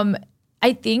 I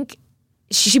think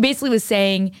she basically was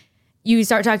saying, you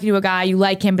start talking to a guy, you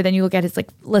like him, but then you look at his like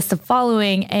list of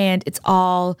following, and it's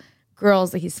all girls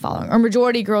that he's following, or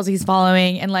majority girls that he's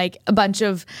following, and like a bunch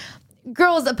of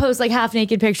girls that post like half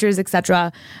naked pictures,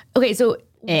 etc. Okay, so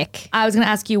I was gonna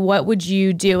ask you, what would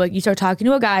you do? Like, you start talking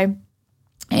to a guy,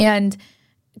 and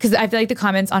because I feel like the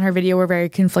comments on her video were very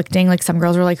conflicting. Like some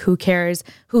girls were like, who cares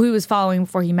who he was following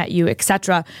before he met you,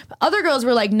 etc. But other girls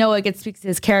were like, no, like it speaks to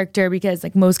his character, because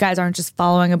like most guys aren't just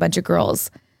following a bunch of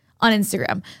girls on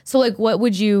Instagram. So like, what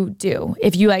would you do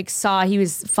if you like saw he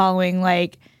was following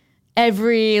like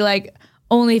every like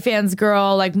OnlyFans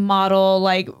girl, like model,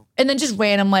 like, and then just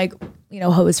random like,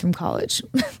 hoes from college?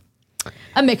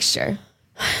 A mixture.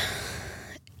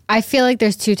 I feel like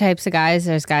there's two types of guys.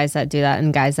 There's guys that do that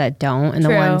and guys that don't. And the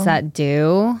ones that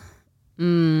do,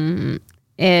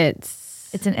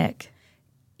 it's an ick.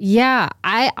 Yeah.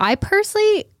 I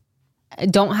personally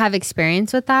don't have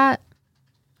experience with that.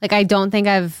 Like, I don't think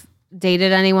I've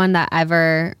dated anyone that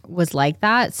ever was like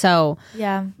that. So,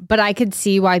 yeah. But I could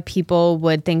see why people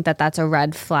would think that that's a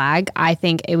red flag. I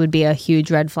think it would be a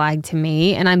huge red flag to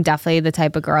me. And I'm definitely the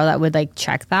type of girl that would like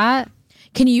check that.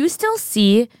 Can you still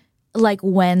see like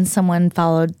when someone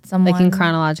followed someone? Like in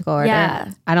chronological order? Yeah.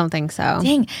 I don't think so.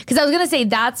 Dang. Because I was going to say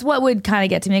that's what would kind of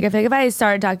get to me. Like, I feel like if I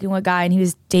started talking to a guy and he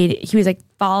was like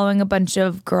following a bunch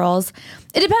of girls.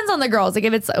 It depends on the girls. Like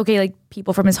if it's okay, like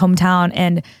people from his hometown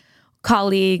and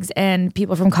colleagues and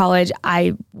people from college,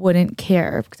 I wouldn't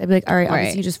care, because I'd be like, all right,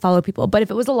 obviously you just follow people. But if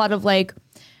it was a lot of like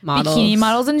bikini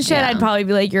models and shit, I'd probably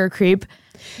be like, you're a creep.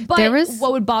 But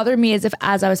what would bother me is if,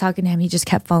 as I was talking to him, he just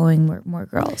kept following more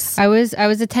girls. I was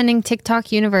attending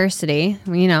TikTok University,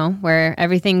 where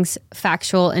everything's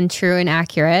factual and true and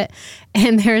accurate.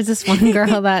 And there's this one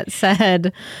girl that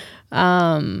said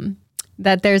that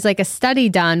there's like a study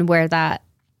done where that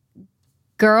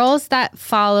girls that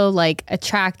follow like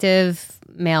attractive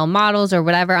male models or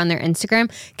whatever on their Instagram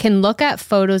can look at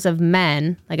photos of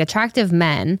men, like attractive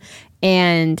men,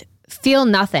 and feel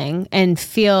nothing and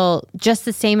feel just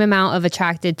the same amount of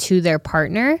attracted to their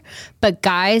partner. But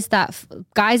guys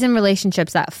in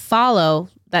relationships that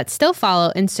still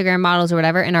follow Instagram models or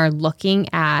whatever and are looking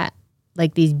at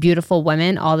like these beautiful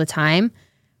women all the time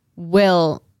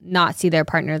will not see their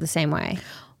partner the same way.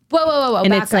 Whoa. And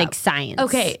back it's up. like science.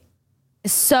 Okay.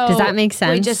 So does that make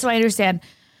sense? Wait, just so I understand.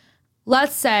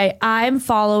 Let's say I'm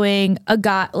following a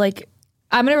guy, like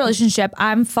I'm in a relationship.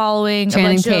 I'm following Channing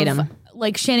a bunch Tatum. of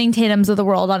like Channing Tatums of the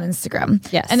world on Instagram.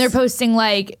 Yes. And they're posting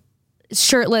like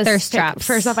shirtless thirst traps.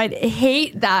 First off, I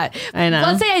hate that. I know.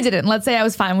 Let's say I didn't. Let's say I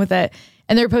was fine with it.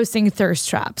 And they're posting thirst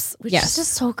traps, which is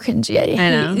just so cringy.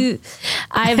 I know.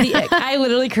 I have the ick. I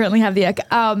literally currently have the ick.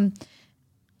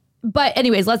 But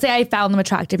anyways, let's say I found them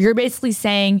attractive. You're basically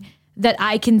saying that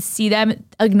I can see them,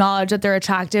 acknowledge that they're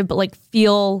attractive, but like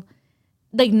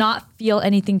not feel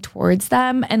anything towards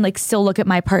them and like still look at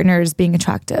my partner as being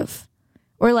attractive.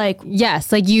 Or like,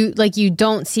 yes, like you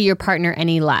don't see your partner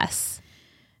any less.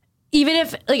 even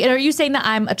if like, are you saying that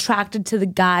I'm attracted to the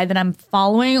guy that I'm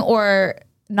following or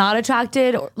not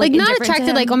attracted? Or, like not indifferent to attracted,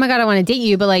 him? like, oh my God, I want to date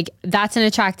you. But like, that's an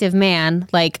attractive man.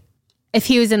 Like if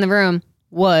he was in the room,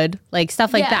 would like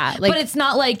stuff like that. Like, but it's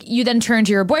not like you then turn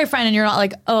to your boyfriend and you're not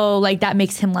like, oh, like that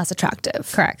makes him less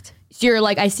attractive. correct. So you're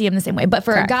like, I see him the same way. But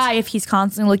for Correct. a guy, if he's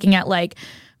constantly looking at like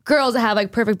girls that have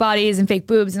like perfect bodies and fake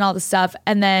boobs and all this stuff,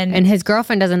 and then And his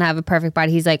girlfriend doesn't have a perfect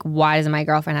body. He's like, why doesn't my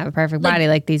girlfriend have a perfect body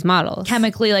like these models?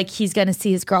 chemically, like he's gonna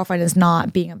see his girlfriend as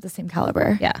not being of the same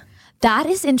caliber. Yeah, That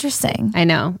is interesting. I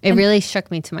know. It really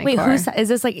shook me to my Wait, core. is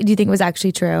this like, do you think it was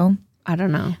actually true? I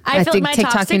don't know. I feel like my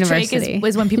toxic trait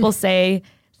is when people say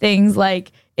things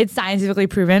like it's scientifically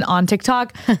proven on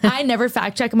TikTok. I never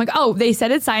fact check. I'm like, oh, they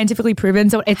said it's scientifically proven,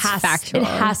 so It's factual. It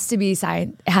has to be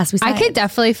science. It has to be I science. could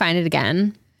definitely find it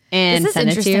again and This is send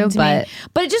it to interesting you, to but me.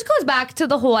 But it just goes back to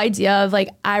the whole idea of like,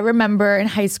 I remember in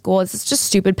high school, it's just a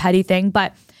stupid petty thing,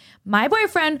 but my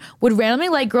boyfriend would randomly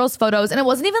like girls' photos, and it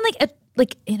wasn't even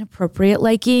like inappropriate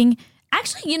liking.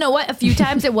 Actually, you know what? A few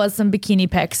times it was some bikini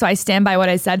pics, so I stand by what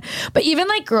I said. But even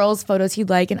like girls' photos he'd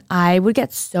like, and I would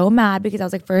get so mad because I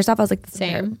was like, first off, I was like, this is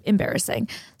Same. embarrassing.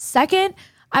 Second,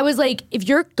 I was like, if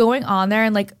you're going on there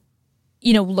and like,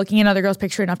 you know, looking at another girl's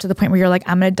picture enough to the point where you're like,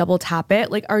 I'm gonna double tap it.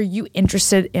 Like, are you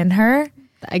interested in her?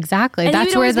 exactly. And That's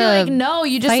you'd where always be the like, no,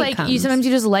 you just fight like you comes. sometimes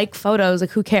you just like photos.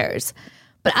 Like, who cares?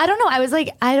 But I don't know. I was like,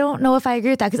 I don't know if I agree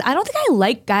with that because I don't think I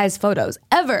like guys' photos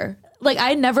ever. Like,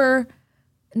 I never.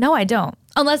 No, I don't.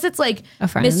 Unless it's like A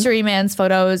friend. Mystery Man's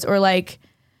photos or like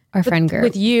our friend group.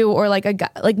 with you or like a guy,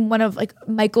 like one of like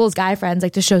Michael's guy friends,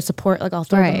 like to show support. Like I'll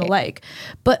throw them Right. the like.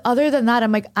 But other than that,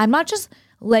 I'm like, I'm not just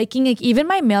liking like even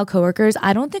my male coworkers.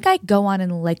 I don't think I go on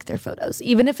and like their photos,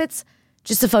 even if it's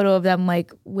just a photo of them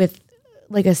like with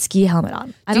like a ski helmet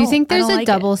on. Do you think I there's don't a like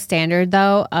double it. standard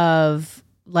though of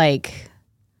like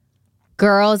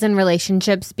girls in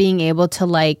relationships being able to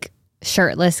like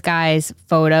shirtless guys'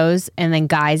 photos and then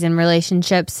guys in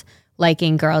relationships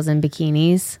liking girls in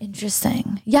bikinis?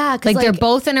 Interesting. Yeah, because Like, they're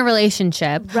both in a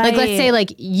relationship. Like let's Right. say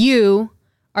like you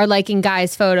are liking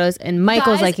guys' photos and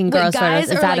Michael's guys- liking wait, girls' guys photos.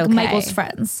 Is are that like okay? Michael's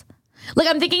friends. Like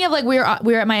I'm thinking of like we were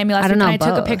at Miami last I week don't and know I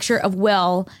took a both. picture of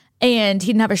Will and he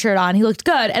didn't have a shirt on. He looked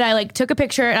good and I like took a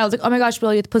picture and I was like, oh my gosh,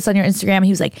 Will, you have to put this on your Instagram. And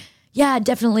he was like, yeah,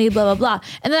 definitely, blah blah blah.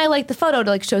 And then I liked the photo to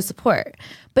like show support.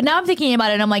 But now I'm thinking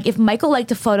about it and I'm like, if Michael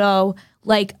liked a photo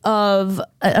like of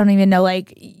I don't even know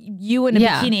like you in a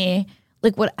Yeah. bikini.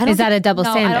 Like what? I don't Is that think- a double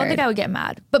no, I don't standard? think I would get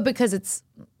mad, but because it's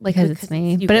like Because it's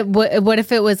me. you But what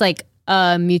if it was like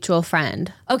a mutual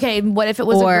friend okay, what if it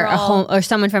was or a girl? a home or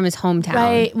someone from his hometown?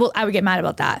 Right. Well, I would get mad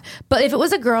about that. But if it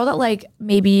was a girl that like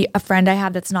maybe a friend I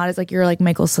have that's not as like you're like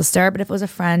Michael's sister, but if it was a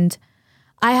friend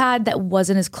I had that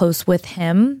wasn't as close with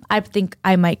him, I think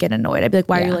I might get annoyed. I'd be like,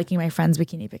 why are you Yeah. liking my friend's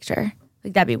bikini picture?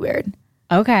 Like that'd be weird.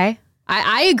 Okay.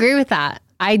 I agree with that.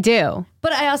 I do.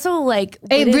 But I also like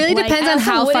It wouldn't really like- depends I on also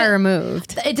how far wouldn't-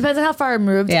 removed. It depends on how far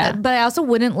removed. Yeah. But I also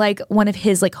wouldn't like one of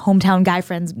his like hometown guy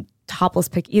friends topless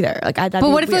pic either. Like But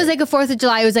what if it was like a 4th of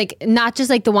July? It was like not just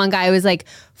like the one guy. It was like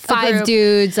 5 group.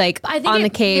 dudes like I think on the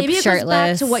Cape, maybe it shirtless. goes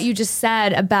back to what you just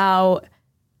said about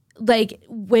like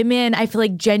women. I feel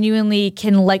like genuinely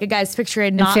can like a guy's picture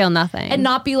and not feel nothing. and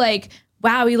not be like,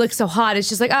 wow, he looks so hot. It's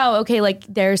just like, oh, okay, like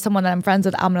there's someone that I'm friends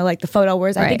with. I'm gonna like the photo.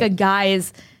 Whereas I think Right. a guy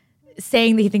is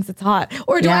saying that he thinks it's hot,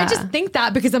 or do I Yeah. just think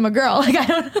that because I'm a girl? Like I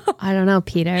don't know. I don't know,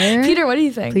 Peter. Peter, what do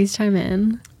you think? Please chime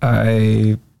in.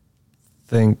 I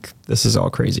think this is all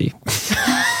crazy.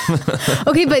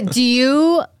 Okay, but do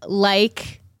you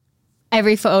like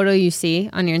every photo you see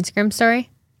on your Instagram story?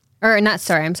 Or not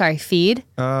story, I'm sorry, feed?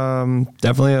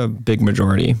 Definitely a big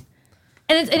majority.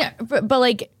 But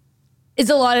like, is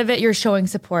a lot of it you're showing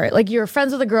support? Like you're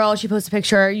friends with a girl, she posts a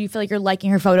picture, you feel like you're liking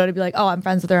her photo to be like, oh, I'm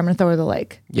friends with her, I'm gonna throw her the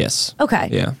like. Yes. Okay.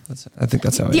 Yeah. I think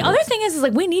that's how The other thing is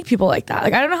like we need people like that.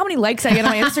 Like I don't know how many likes I get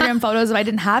on my Instagram photos if I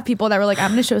didn't have people that were like,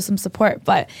 I'm gonna show some support.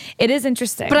 But it is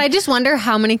interesting. But I just wonder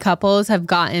how many couples have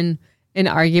gotten in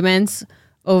arguments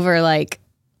over like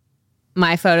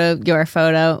my photo, your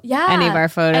photo, any of our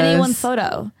photos. Anyone's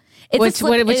photo. It's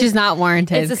which is not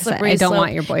warranted. It's a slippery I don't slope.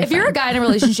 want your boyfriend. If you're a guy in a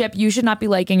relationship, you should not be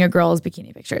liking your girl's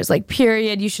bikini pictures. Like,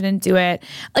 period. You shouldn't do it.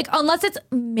 Like, unless it's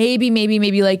maybe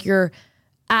like your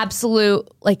absolute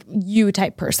like you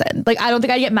type person. Like, I don't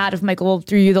think I'd get mad if Michael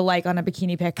threw you the like on a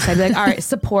bikini pic. I'd be like, all right,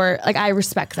 support. Like, I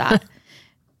respect that.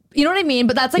 You know what I mean?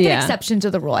 But that's like an exception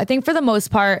to the rule. I think for the most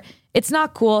part, it's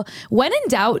not cool. When in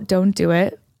doubt, don't do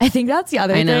it. I think that's the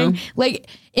other thing. Like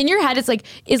in your head, it's like,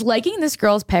 is liking this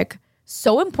girl's pic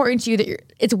so important to you that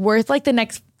it's worth like the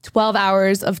next 12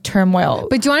 hours of turmoil?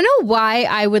 But do you want to know why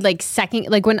I would like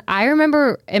when I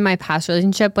remember in my past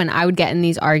relationship, when I would get in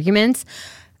these arguments,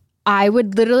 I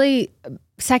would literally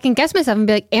second guess myself and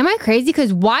be like, am I crazy?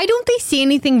 Because why don't they see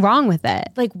anything wrong with it?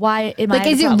 Like, why am like, I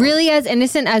is the it problem? really as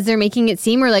innocent as they're making it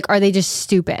seem, or like, are they just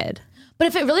stupid? But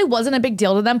if it really wasn't a big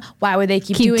deal to them, why would they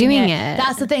keep doing it?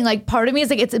 That's the thing. Like, part of me is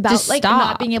like, it's about Just like stop.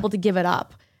 not being able to give it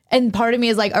up. And part of me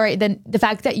is like, all right, then the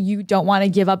fact that you don't want to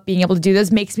give up being able to do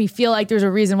this makes me feel like there's a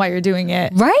reason why you're doing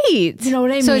it. Right. You know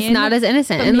what I mean? So it's not as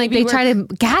innocent. But And like they maybe try to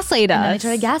gaslight us. And then they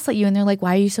try to gaslight you and they're like,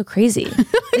 why are you so crazy?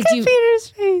 Like, Peter's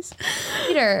face.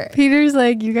 Peter's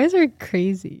like, you guys are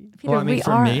crazy. Peter, Well, I mean, we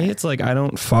for are. me, it's like I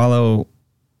don't follow.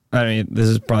 I mean, this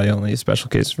is probably only a special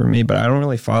case for me, but I don't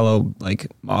really follow like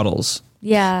models.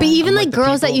 Yeah. But even like the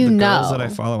girls that you the know. girls that I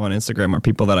follow on Instagram are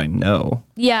people that I know.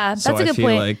 Yeah, that's So a good I feel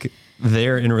point. like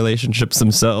they're in relationships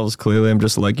themselves. Clearly, I'm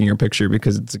just liking your picture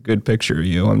because it's a good picture of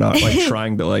you. I'm not like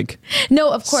trying to like No,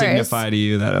 of course. signify to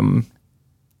you that I'm.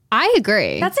 I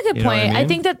agree. That's a good You know what point. I I mean?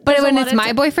 think that but there's a when lot it's of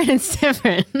my boyfriend, it's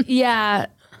different. Yeah.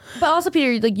 But also,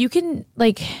 Peter, like you can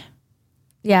like,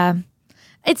 yeah,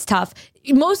 it's tough.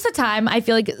 Most of the time, I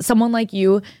feel like someone like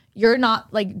you're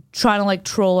not like trying to like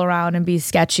troll around and be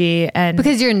sketchy and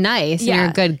Because you're nice and you're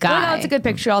a good guy. Well, no, it's a good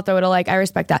picture. I'll throw it a like. I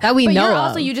respect that. That we but know you're of.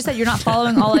 also, you just said you're not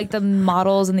following all like the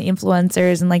models and the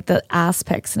influencers and like the ass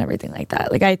pics and everything like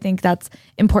that. Like I think that's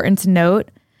important to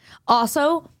note.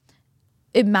 Also,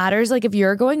 it matters like if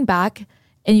you're going back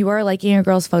and you are liking a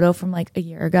girl's photo from like a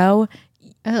year ago.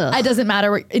 Ugh. It doesn't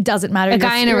matter. It doesn't matter. A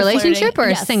guy in a relationship or a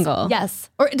yes, single? Yes.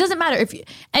 Or it doesn't matter if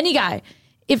any guy.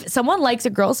 If someone likes a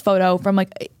girl's photo from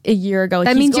like a year ago,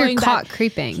 That he's means you're going caught back-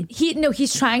 creeping.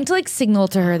 He's trying to like signal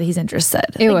to her that he's interested.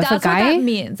 Ew, like, if a that's what guy- that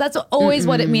means. That's always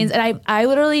what it means. And I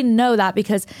literally know that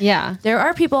because Yeah. there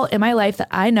are people in my life that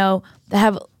I know that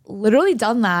have literally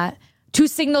done that to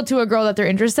signal to a girl that they're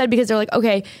interested because they're like,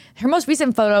 okay, her most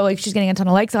recent photo, like she's getting a ton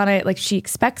of likes on it. Like she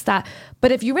expects that.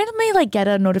 But if you randomly like get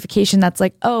a notification that's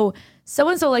like, oh,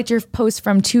 so-and-so liked your post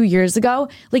from 2 years ago,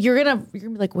 like you're gonna be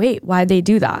like, wait, why'd they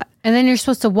do that? And then you're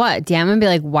supposed to what? DM and be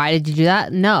like, why did you do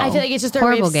that? No. I feel like it's just their way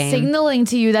horrible of game. signaling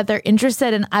to you that they're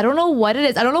interested. And I don't know what it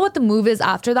is. I don't know what the move is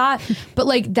after that, but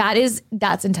like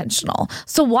that's intentional.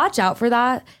 So watch out for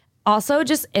that. Also,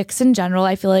 just icks in general.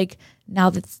 I feel like now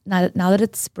that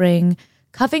it's spring,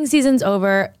 cuffing season's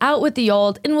over, out with the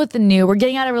old, in with the new. We're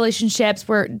getting out of relationships.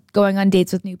 We're going on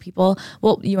dates with new people.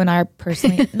 Well, you and I are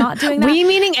personally not doing that. We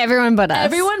meaning everyone but us.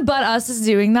 Everyone but us is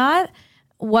doing that.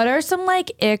 What are some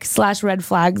like ick/red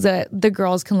flags that the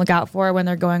girls can look out for when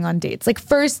they're going on dates? Like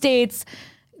first dates,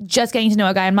 just getting to know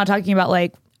a guy. I'm not talking about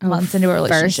like months into a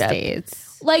relationship. First dates.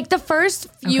 Like the first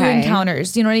few Okay.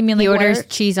 encounters. You know what I mean? Like He orders what are-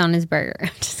 cheese on his burger.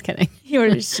 Just kidding. he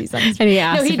orders cheese on his And he burger.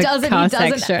 asks No, he if it doesn't. He costs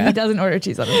doesn't. extra. He doesn't order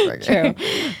cheese on his burger.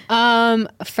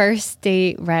 First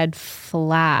date red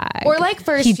flag. Or like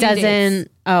first he few doesn't. dates.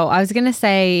 Oh, I was gonna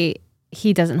say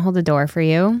he doesn't hold the door for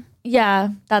you, Yeah,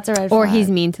 that's a red or flag. he's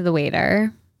mean to the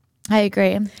waiter. I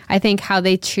agree. I think how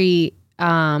they treat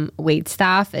wait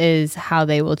staff is how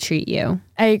they will treat you.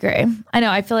 I agree. I know.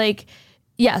 I feel like,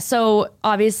 yeah. So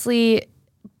obviously,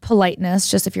 politeness.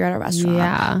 Just if you're at a restaurant.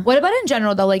 Yeah. What about in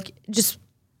general though? Like, just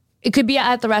it could be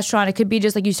at the restaurant. It could be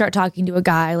just like you start talking to a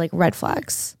guy. Like red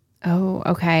flags. Oh,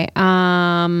 okay.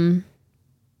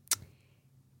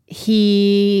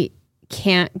 He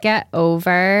can't get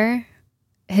over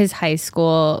his high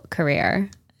school career.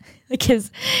 Like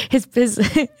his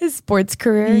sports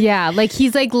career. Yeah, like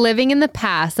he's like living in the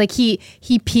past. Like he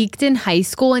peaked in high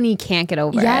school and he can't get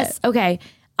over Yes. it. Okay.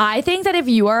 I think that if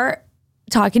you are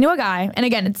talking to a guy, and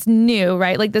again, it's new,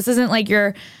 right? Like this isn't like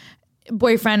you're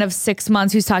boyfriend of 6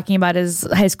 months who's talking about his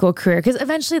high school career, because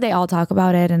eventually they all talk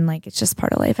about it and like it's just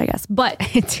part of life, I guess. But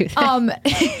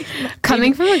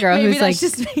Coming from a girl maybe who's like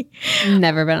that's just me.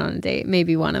 never been on a date,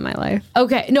 maybe one in my life.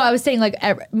 Okay, no, I was saying like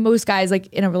most guys like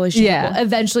in a relationship Yeah. will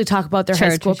eventually talk about their high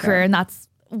school True. career, and that's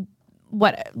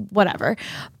whatever.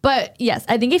 But yes,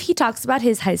 I think if he talks about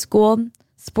his high school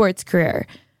sports career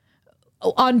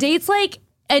on dates, like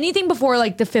anything before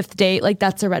like the 5th date, like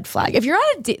that's a red flag. If you're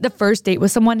on a date, the first date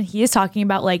with someone, he is talking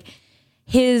about like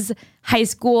his high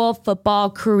school football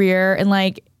career and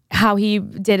like how he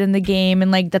did in the game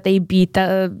and like that they beat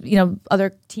the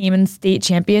other team in state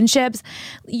championships,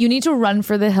 you need to run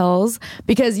for the hills,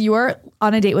 because you are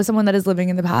on a date with someone that is living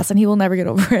in the past and he will never get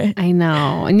over it. I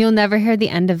know. And you'll never hear the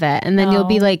end of it. And then you'll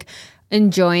be like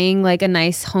enjoying like a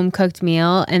nice home cooked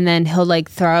meal, and then he'll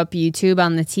like throw up YouTube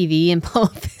on the TV and pull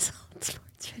up his old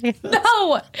sports videos.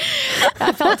 No,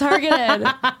 I felt targeted.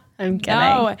 I'm kidding.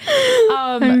 No.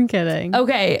 I'm kidding.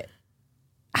 Okay.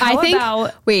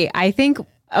 I think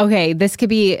okay, this could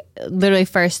be literally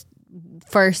first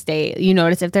date. You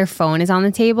notice if their phone is on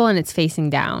the table and it's facing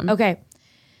down. Okay.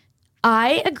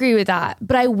 I agree with that,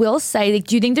 but I will say, like,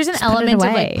 do you think there's an element of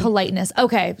like politeness?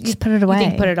 Okay, just put it away. You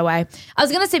think put it away? I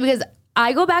was gonna say, because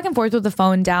I go back and forth with the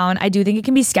phone down. I do think it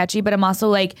can be sketchy, but I'm also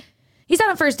like, he's on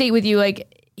a first date with you.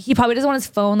 Like, he probably doesn't want his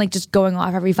phone like just going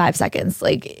off every 5 seconds.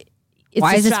 Like,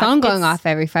 why is his phone going off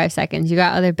every 5 seconds? You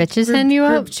got other bitches hitting you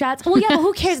up? Group chats. Well, yeah, but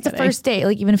who cares? It's a first date.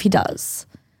 Like, even if he does,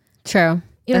 true.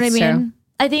 You know That's what I mean?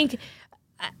 True.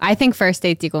 I think first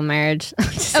dates equal marriage.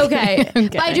 Okay.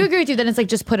 But I do agree with you that it's like,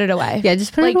 just put it away. Yeah,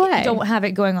 just put it away. Don't have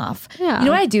it going off. Yeah. You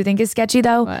know what I do think is sketchy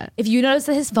though? What? If you notice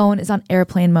that his phone is on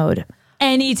airplane mode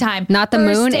anytime. Not the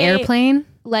First moon, date, airplane,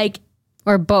 like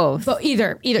or both.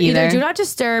 either do not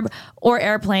disturb or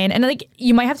airplane. And like,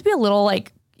 you might have to be a little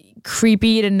like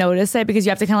creepy to notice it, because you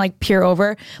have to kind of like peer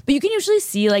over, but you can usually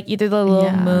see like either the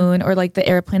little moon or like the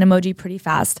airplane emoji pretty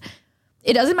fast.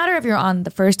 It doesn't matter if you're on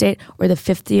the first date or the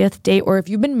 50th date, or if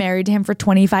you've been married to him for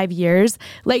 25 years,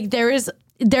 like there is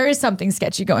something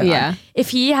sketchy going on. If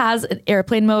he has an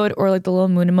airplane mode or like the little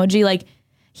moon emoji, like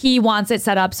he wants it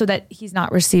set up so that he's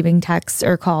not receiving texts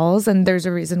or calls, and there's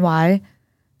a reason why.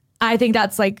 I think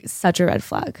that's like such a red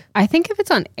flag. I think if it's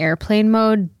on airplane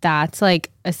mode, that's like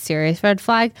a serious red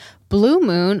flag. Blue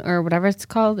moon or whatever it's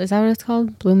called. Is that what it's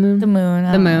called? Blue moon? The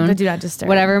moon. The moon. The do not disturb.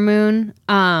 Whatever moon.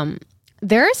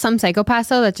 There are some psychopaths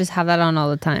though that just have that on all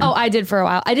the time. Oh, I did for a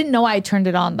while. I didn't know I turned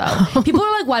it on though. People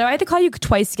are like, why do I have to call you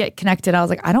twice to get connected? I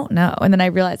was like, I don't know. And then I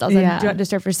realized I was like, do not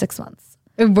disturb for 6 months.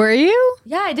 Were you?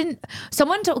 Yeah, I didn't.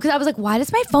 Someone told, because I was like, why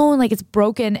does my phone, like, it's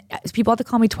broken? People have to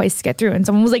call me twice to get through. And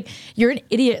someone was like, you're an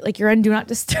idiot. Like, you're on do not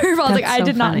disturb. I was like, I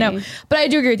did not know. But I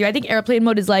do agree with you. I think airplane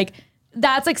mode is like,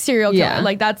 that's like serial killer. Yeah.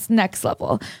 Like, that's next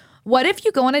level. What if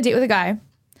you go on a date with a guy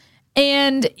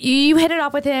and you hit it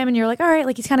off with him and you're like, all right,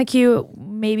 like, he's kind of cute.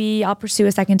 Maybe I'll pursue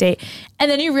a second date.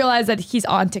 And then you realize that he's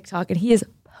on TikTok and he is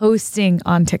posting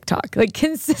on TikTok, like,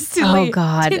 consistently. Oh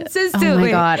God. Consistently. Oh my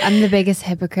God. I'm the biggest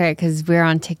hypocrite because we're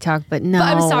on TikTok, but no.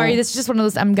 But I'm sorry. This is just one of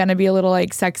those, I'm going to be a little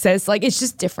like sexist. Like, it's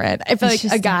just different. I feel It's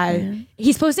like a just guy, different.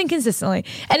 he's posting consistently.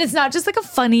 And it's not just like a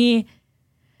funny,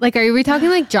 Like, are we talking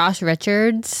like Josh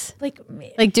Richards? like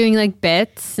Doing like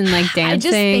bits and like I just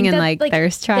think dancing and that, like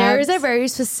thirst traps? There is a very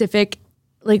specific,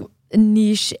 like,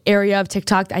 niche area of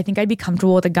TikTok that I think I'd be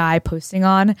comfortable with a guy posting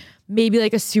on. Maybe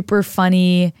like a super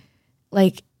funny,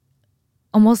 like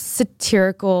almost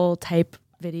satirical type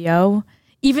video.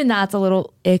 Even that's a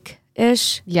little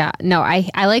ick-ish. Yeah, no, I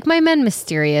like my men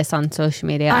mysterious on social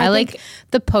media. I like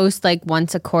the post like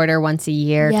once a quarter, once a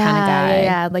year kind of guy.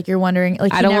 Yeah, like you're wondering,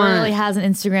 like, he never really has an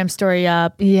Instagram story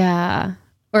up. Yeah.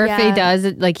 Or if he Yeah. does,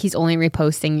 like he's only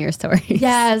reposting your stories.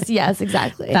 Yes,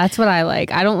 exactly. That's what I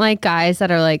like. I don't like guys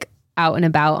that are like out and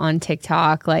about on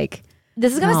TikTok. Like,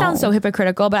 This is going to sound so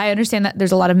hypocritical, but I understand that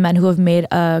there's a lot of men who have made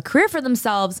a career for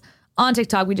themselves on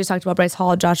TikTok. We just talked about Bryce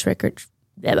Hall, Josh Richards,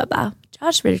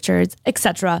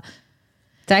 etc.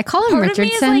 did I call him Part of me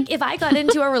Richardson? is like, if I got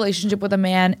into a relationship with a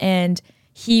man and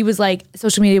he was like,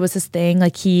 social media was his thing,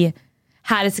 like he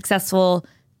had a successful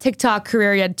TikTok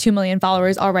career, he had 2 million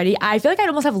followers already, I feel like I'd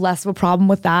almost have less of a problem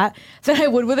with that than I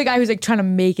would with a guy who's like trying to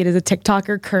make it as a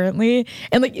TikToker currently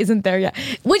and like isn't there yet,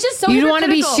 which is so you don't want to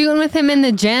be hypocritical. shooting with him in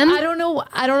the gym? I don't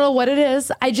know what it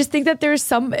is. I just think that there's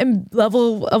some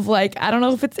level of like, I don't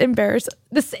know if it's embarrassing.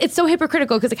 It's so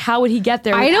hypocritical because like, how would he get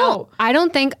there? I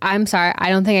don't think I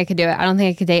could do it. I don't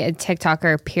think I could date a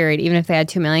TikToker, period, even if they had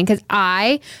 2 million. Because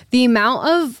the amount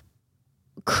of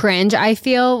cringe I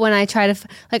feel when I try to,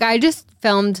 like, I just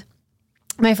filmed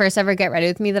my first ever get ready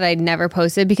with me that I never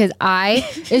posted because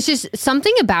it's just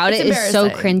something about it is so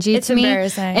cringy It's to me.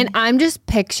 embarrassing. And I'm just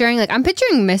picturing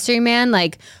Mystery Man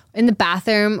like in the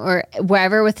bathroom or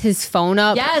wherever with his phone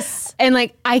up. Yes. And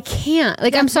like, I can't.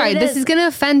 Like, I'm That's sorry, what it this is. is going to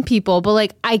offend people, but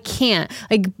like, I can't.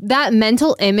 Like, that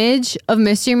mental image of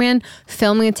Mystery Man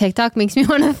filming a TikTok makes me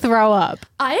want to throw up.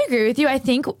 I agree with you. I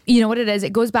think, you know what it is?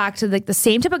 It goes back to like the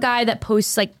same type of guy that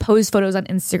posts like pose photos on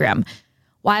Instagram.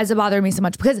 Why does it bother me so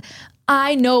much? Because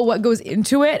I know what goes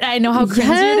into it. I know how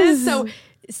cringy it is. So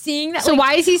seeing that. So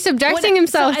why is he subjecting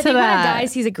himself I to think that? When a guy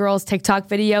sees a girl's TikTok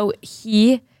video,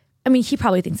 he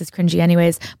probably thinks it's cringy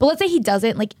anyways. But let's say he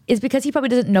doesn't, like, it's because he probably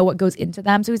doesn't know what goes into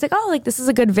them. So he's like, oh, like, this is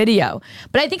a good video.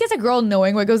 But I think as a girl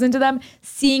knowing what goes into them,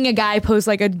 seeing a guy post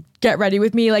like a get ready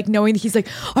with me, like knowing that he's like,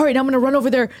 all right, now I'm going to run over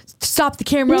there, stop the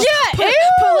camera. Yeah,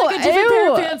 put like a different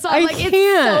pair of pants on. I Like, can't.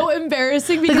 it's so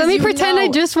embarrassing because Like, let me you pretend I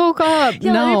know. just woke up.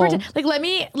 Yeah, no. let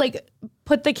me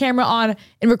put the camera on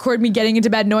and record me getting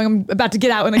into bed knowing I'm about to get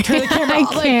out and like turn the camera I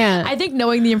off. Like, can't. I think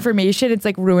knowing the information, it's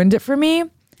like ruined it for me.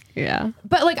 Yeah.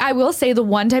 But like I will say the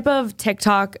one type of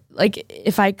TikTok, like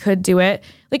if I could do it,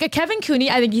 like a Kevin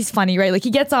Cooney, I think he's funny, right? Like he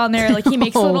gets on there, like he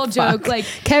makes a little joke, like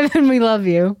Kevin, we love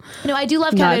you. no, I do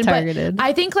love Not Kevin, targeted. but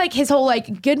I think like his whole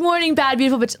like good morning, bad,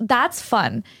 beautiful bitch, that's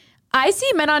fun. I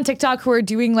see men on TikTok who are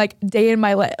doing like day in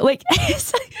my life, like I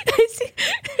see.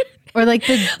 Or like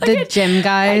the gym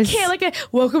guys. I can't like a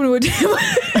welcome to a day.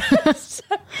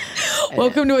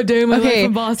 Welcome to a day in my life Okay,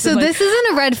 in Boston. so like, this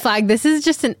isn't a red flag. This is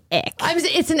just an ick.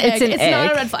 it's an ick. It's not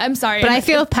ick. a red flag. I'm sorry, But And I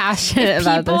feel if- passionate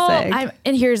about this ick.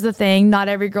 And here's the thing: not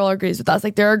every girl agrees with us.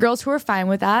 Like there are girls who are fine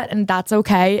with that, and that's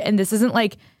okay. And this isn't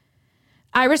like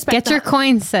I respect. Get your that.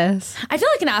 coin, sis. I feel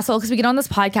like an asshole because we get on this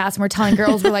podcast and we're telling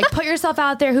girls we're like, put yourself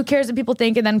out there. Who cares what people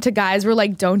think? And then to guys, we're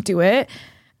like, don't do it.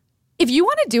 If you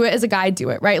want to do it as a guy, do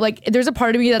it, right? Like there's a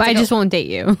part of me that's But like, I just won't date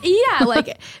you. yeah,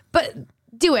 like, but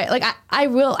do it. Like I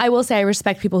will say I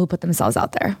respect people who put themselves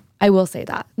out there. I will say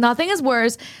that. Nothing is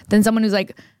worse than someone who's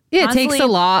like, Yeah, it takes a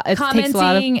lot. It takes a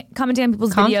lot of commenting on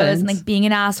people's videos confidence. and like being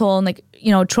an asshole and like,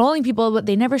 you know, trolling people, but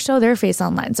they never show their face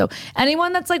online. So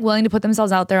anyone that's like willing to put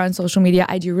themselves out there on social media,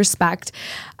 I do respect.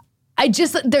 I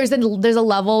just there's a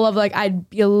level of like I'd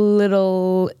be a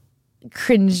little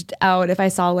cringed out if I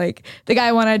saw like the guy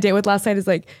I went on a date with last night is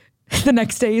like the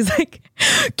next day he's like,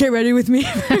 get ready with me.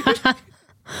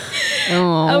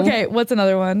 Oh. Okay, what's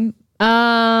another one?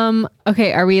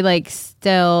 Okay, are we like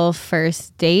still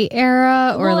first date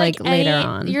era or Well, like later any-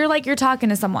 on? You're talking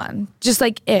to someone, just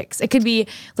like icks. It could be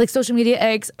like social media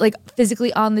icks, like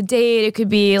physically on the date. It could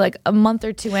be like a month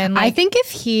or two in. Like, I think if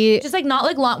he just like not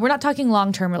like long. We're not talking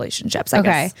long term relationships. I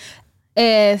okay, guess.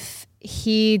 if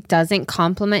he doesn't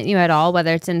compliment you at all,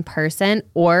 whether it's in person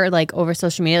or like over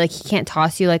social media, like he can't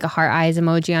toss you like a heart eyes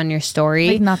emoji on your story,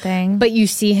 Like nothing. but you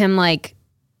see him like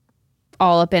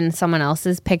all up in someone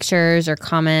else's pictures or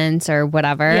comments or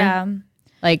whatever. Yeah.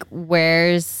 Like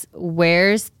where's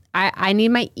I need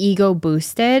my ego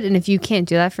boosted, and if you can't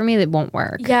do that for me, that won't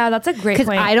work. Yeah, that's a great Because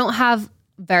point. I don't have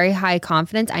very high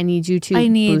confidence. I need you to I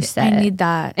boost it. need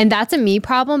that. And that's a me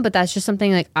problem, but that's just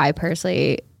something like I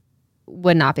personally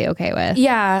would not be okay with.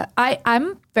 Yeah,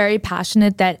 I'm very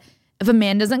passionate that if a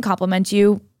man doesn't compliment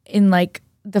you in like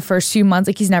the first few months,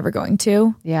 like he's never going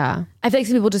to. Yeah. I feel like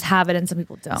some people just have it and some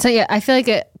people don't. So yeah, I feel like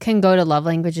it can go to love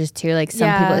languages too. Like some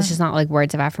Yeah. people, it's just not like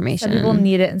words of affirmation. Some people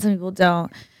need it and some people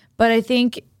don't. But I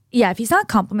think, yeah, if he's not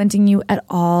complimenting you at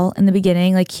all in the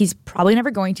beginning, like he's probably never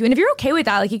going to. And if you're okay with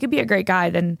that, like he could be a great guy,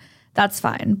 then that's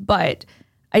fine. But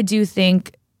I do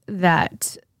think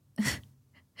that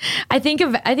I think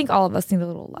all of us need a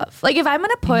little love. Like if I'm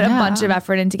gonna put a bunch of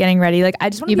effort into getting ready, like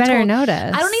I just want to You be better told,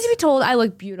 notice. I don't need to be told I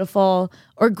look beautiful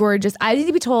or gorgeous. I need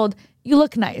to be told you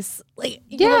look nice. Like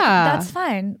that's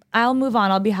fine. I'll move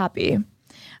on. I'll be happy.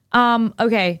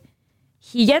 Okay.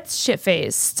 He gets shit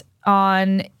faced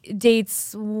on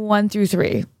dates 1 through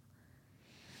 3.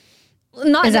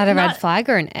 Is that a red flag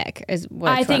or an ick?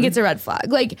 I think it's a red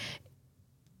flag. Like,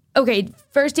 okay,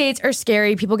 first dates are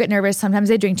scary. People get nervous. Sometimes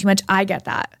they drink too much. I get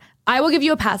that. I will give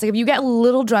you a pass. Like if you get a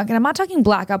little drunk, and I'm not talking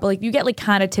blackout, but like you get like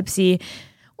kind of tipsy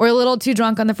or a little too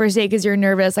drunk on the first date because you're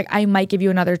nervous, like I might give you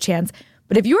another chance.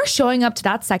 But if you are showing up to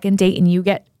that second date and you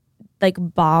get like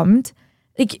bombed,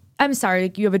 like I'm sorry,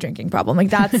 like you have a drinking problem. Like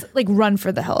that's like run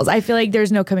for the hills. I feel like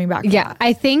there's no coming back from Yeah, that.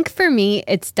 I think for me,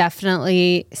 it's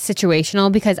definitely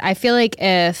situational because I feel like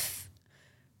if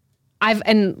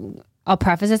I'll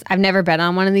preface this. I've never been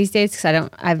on one of these dates because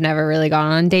I've never really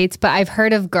gone on dates, but I've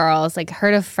heard of girls, like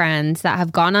heard of friends that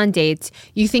have gone on dates.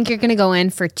 You think you're going to go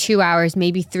in for 2 hours,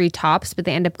 maybe 3 tops, but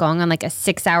they end up going on like a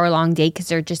 6-hour long date because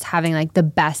they're just having like the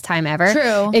best time ever.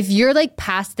 True. If you're like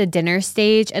past the dinner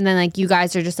stage and then like you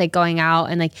guys are just like going out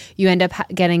and like you end up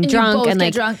getting drunk both and get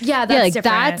like drunk. Yeah, that's like different.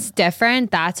 that's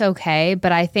different. That's okay.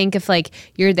 But I think if like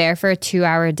you're there for a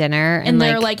 2-hour dinner And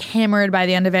they're like hammered by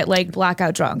the end of it, like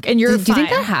blackout drunk, and you're do you think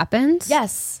fine. that happens?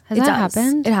 Yes. Has it that does.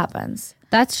 happened? It happens.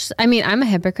 That's, I mean, I'm a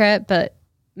hypocrite, but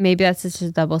maybe that's just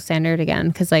a double standard again.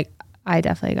 Because like, I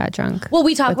definitely got drunk. Well,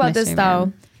 we talk with about my this stream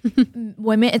though.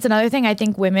 Women, it's another thing. I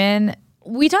think women,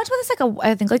 we talked about this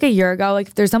I think like a year ago. Like,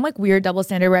 if there's some like weird double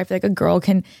standard where I feel like a girl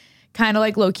can kind of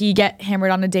like low key get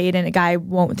hammered on a date and a guy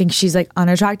won't think she's like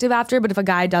unattractive after. But if a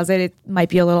guy does it, it might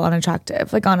be a little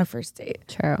unattractive, like on a first date.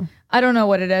 True. I don't know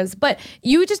what it is, but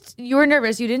you were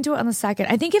nervous. You didn't do it on the second.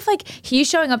 I think if like he's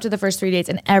showing up to the first 3 dates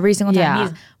and every single time Yeah.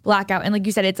 he's blackout, and like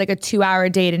you said, it's like a 2-hour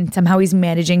date and somehow he's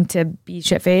managing to be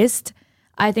shit faced,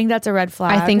 I think that's a red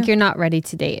flag. I think you're not ready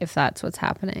to date if that's what's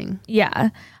happening. Yeah.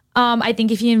 I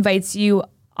think if he invites you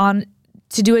on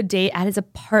to do a date at his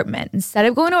apartment instead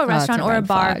of going to a that's restaurant a or a red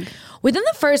bar, flag. within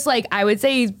the first like I would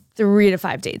say 3 to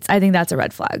 5 dates, I think that's a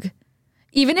red flag.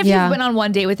 Even if Yeah. you've been on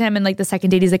one date with him and like the second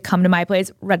date he's like, come to my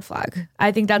place, red flag.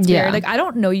 I think that's Yeah. weird. Like, I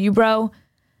don't know you, bro.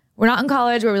 We're not in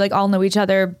college where we like all know each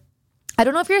other. I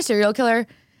don't know if you're a serial killer.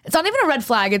 It's not even a red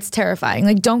flag. It's terrifying.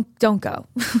 Like, don't go.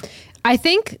 I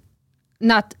think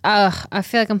not, I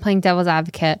feel like I'm playing devil's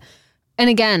advocate. And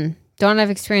again, don't have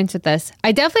experience with this.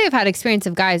 I definitely have had experience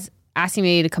of guys asking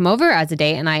me to come over as a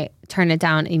date and I turn it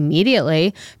down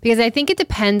immediately because I think it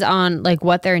depends on like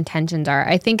what their intentions are.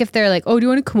 I think if they're like, oh, do you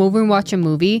want to come over and watch a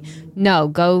movie? No,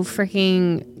 go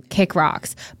freaking kick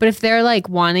rocks. But if they're like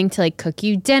wanting to like cook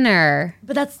you dinner,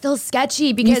 But that's still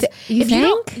sketchy because you if you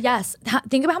don't, think? yes,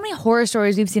 think about how many horror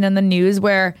stories we've seen in the news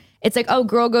where it's like, oh,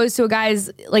 girl goes to a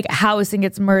guy's like house and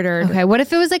gets murdered. okay, what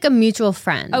if it was like a mutual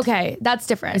friend? Okay, that's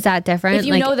different. Is that different? If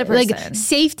you like, know the person. Like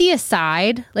safety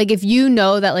aside, like if you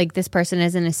know that like this person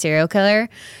isn't a serial killer,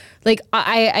 like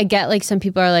I get like some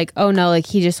people are like, oh no, like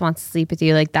he just wants to sleep with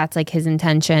you. Like that's like his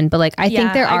intention. But like I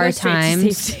think there I go are straight to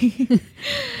times. safety.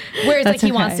 Where it's like That's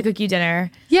he wants okay. to cook you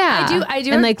dinner. Yeah. I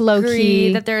do And, like, agree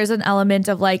low-key. that there is an element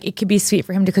of like it could be sweet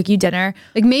for him to cook you dinner.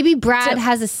 Like maybe Brad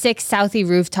has a 6 Southie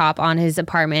rooftop on his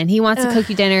apartment. He wants to cook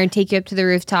you dinner and take you up to the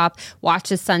rooftop, watch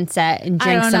the sunset, and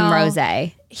drink don't some know.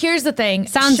 rosé. Here's the thing.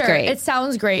 Sounds Sure, great. It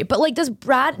sounds great. But like, does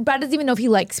Brad doesn't even know if he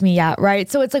likes me yet,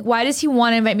 right? So it's like, why does he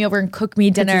want to invite me over and cook me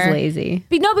dinner? He's lazy.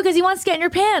 No, because he wants to get in your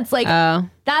pants. Like Oh.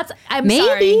 I'm Maybe.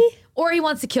 sorry. Or he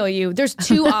wants to kill you. There's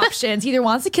 2 options. He either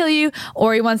wants to kill you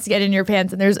or he wants to get in your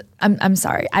pants. And I'm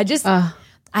sorry. I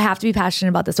have to be passionate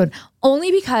about this one.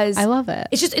 Only because I love it.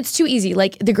 It's too easy.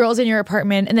 Like the girl's in your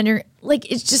apartment and then you're like,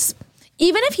 it's just,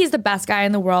 even if he's the best guy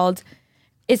in the world,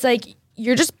 it's like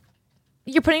you're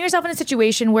putting yourself in a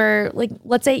situation where, like,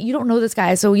 let's say you don't know this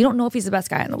guy, so you don't know if he's the best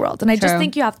guy in the world. And I just True.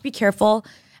 think you have to be careful.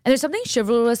 And there's something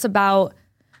chivalrous about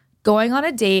going on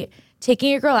a date, taking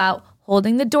your girl out,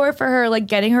 holding the door for her, like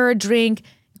getting her a drink,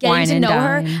 getting Wine to and know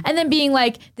her, dine. and then being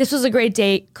like, this was a great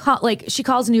date. Like she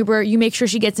calls an Uber, you make sure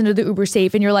she gets into the Uber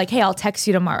safe, and you're like, hey, I'll text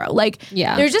you tomorrow. Like,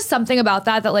 Yeah. there's just something about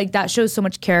that like that shows so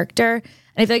much character.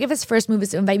 And I feel like if his first move is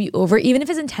to invite me over, even if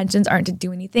his intentions aren't to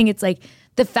do anything, it's like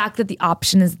the fact that the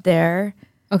option is there.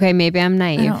 Okay, maybe I'm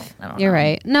naive. I don't You're know.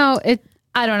 right. No,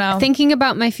 I don't know. thinking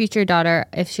about my future daughter,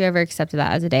 if she ever accepted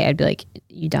that as a date, I'd be like,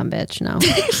 you dumb bitch, no.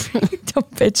 Don't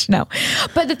bitch, no.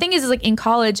 But the thing is like in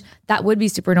college, that would be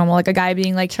super normal. Like a guy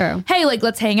being like, True. hey, like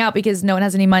let's hang out because no one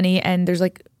has any money and there's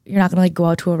like, you're not gonna like go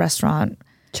out to a restaurant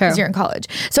True. because you're in college.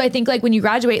 So I think like when you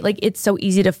graduate, like it's so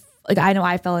easy to, like I know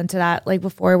I fell into that like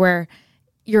before where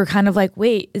you're kind of like,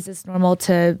 wait, is this normal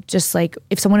to just like,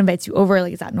 if someone invites you over,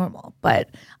 like is that normal? But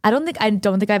I don't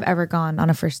think I've ever gone on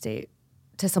a first date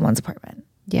to someone's apartment.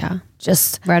 Yeah.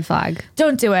 Just Red flag.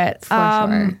 don't do it.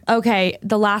 sure. Okay,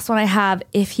 the last one I have,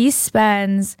 if he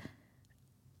spends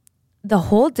the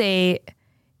whole date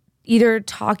either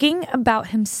talking about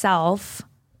himself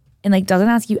and like doesn't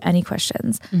ask you any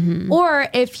questions, or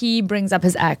if he brings up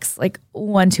his ex like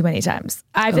one too many times.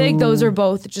 I feel like those are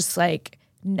both just like,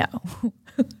 no.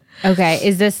 Okay.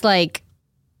 Is this like,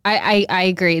 I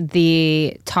agree.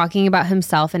 The talking about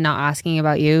himself and not asking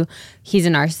about you, he's a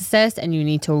narcissist and you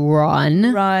need to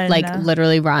run. Like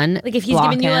literally run. Like if he's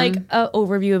block giving you him. like an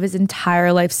overview of his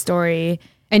entire life story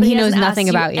And but he knows doesn't nothing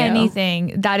ask about you.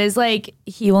 anything, that is like,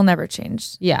 he will never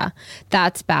change. Yeah,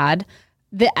 that's bad.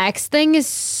 The ex thing is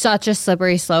such a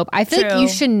slippery slope. I feel like True. you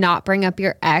should not bring up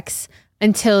your ex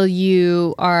until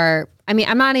you are, I mean,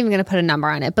 I'm not even going to put a number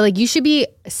on it, but like you should be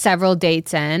several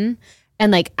dates in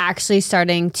and like actually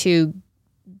starting to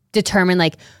determine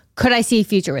like, could I see a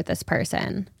future with this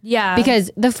person? Yeah. Because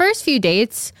the first few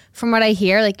dates, from what I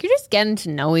hear, like you're just getting to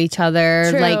know each other.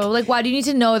 True. Like why do you need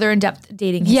to know their in-depth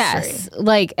dating history? yes.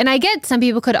 Like, and I get some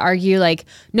people could argue like,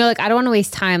 no, like I don't want to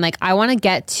waste time. Like I want to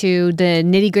get to the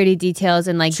nitty gritty details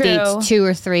in like True. dates 2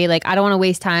 or 3. Like I don't want to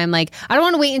waste time. Like I don't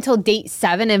want to wait until date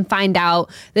 7 and find out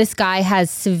this guy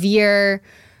has severe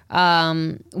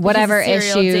whatever He's a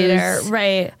serial issues. dater.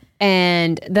 Right.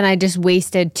 And then I just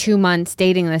wasted 2 months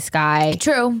dating this guy.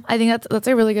 True. I think that's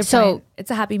a really good So- point.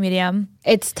 It's a happy medium.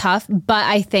 It's tough, but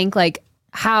I think like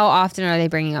how often are they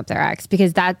bringing up their ex?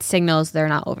 Because that signals they're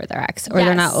not over their ex or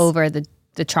they're not Yes. over the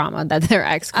trauma that their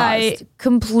ex caused. I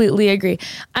completely agree.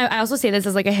 I also say this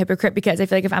as like a hypocrite because I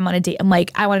feel like if I'm on a date, I'm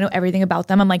like, I want to know everything about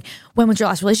them. I'm like, when was your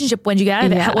last relationship? When did you get out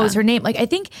of it? Yeah. What was her name? Like, I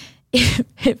think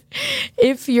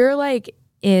if you're like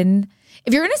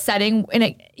if you're in a setting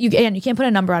and you can't put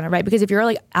a number on it, right? Because if you're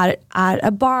like at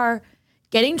a bar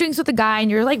getting drinks with a guy and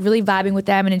you're like really vibing with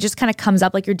them and it just kind of comes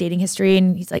up like your dating history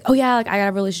and he's like, oh yeah, like I got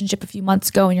a relationship a few months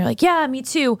ago and you're like, yeah, me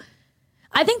too.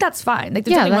 I think that's fine. Like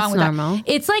there's Yeah, nothing that's wrong with normal. that.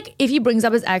 It's like if he brings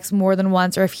up his ex more than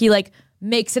once or if he like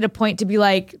makes it a point to be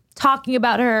like talking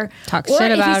about her. Talk or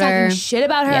shit if about he's her. talking shit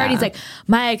about her and he's Yeah. like,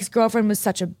 my ex-girlfriend was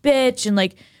such a bitch and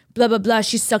like blah, blah, blah.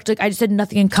 She sucked. Like I just had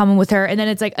nothing in common with her. And then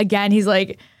it's like, again, he's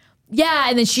like, yeah.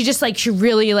 And then she just like, she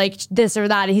really like this or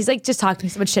that. And he's like, just talking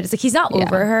so much shit. It's like, he's not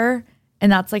over her.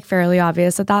 And that's like fairly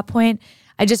obvious at that point.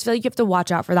 I just feel like you have to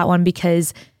watch out for that one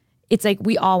because it's like,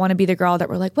 we all want to be the girl that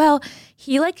we're like, well,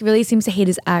 he like really seems to hate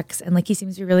his ex. And like, he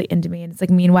seems to be really into me. And it's like,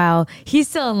 meanwhile, he's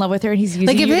still in love with her and he's using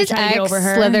like if you his to try to get ex over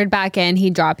her. slithered back in,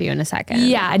 he'd drop you in a second.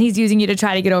 Yeah. And he's using you to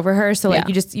try to get over her. So like,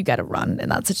 Yeah. you got to run in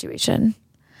that situation.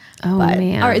 Oh But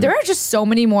man. all right, there are just so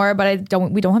many more, but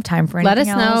we don't have time for anything Let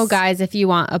us know, else. guys, if you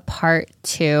want a part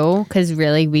 2, because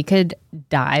really we could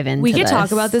dive into We could this.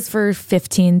 talk about this for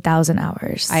 15,000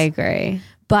 hours. I agree.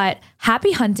 But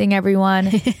happy hunting, everyone.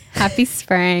 Happy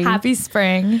spring. Happy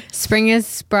spring. Spring is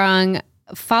sprung.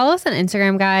 Follow us on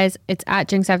Instagram, guys. It's at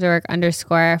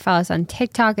drinksafterwork_. Follow us on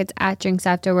TikTok. It's at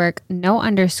drinksafterwork,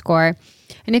 _.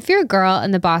 And if you're a girl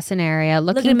in the Boston area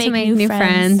looking to make new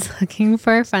friends, looking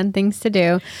for fun things to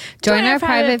do, join our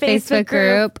private Facebook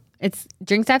group. It's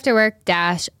Drinks After Work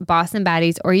 -Boston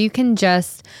Baddies, or you can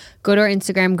just go to our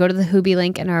Instagram, go to the Hoobie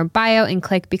link in our bio and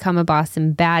click Become a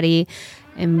Boston Baddie.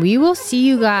 And we will see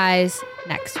you guys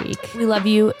next week. We love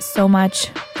you so much.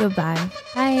 Goodbye.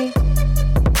 Bye.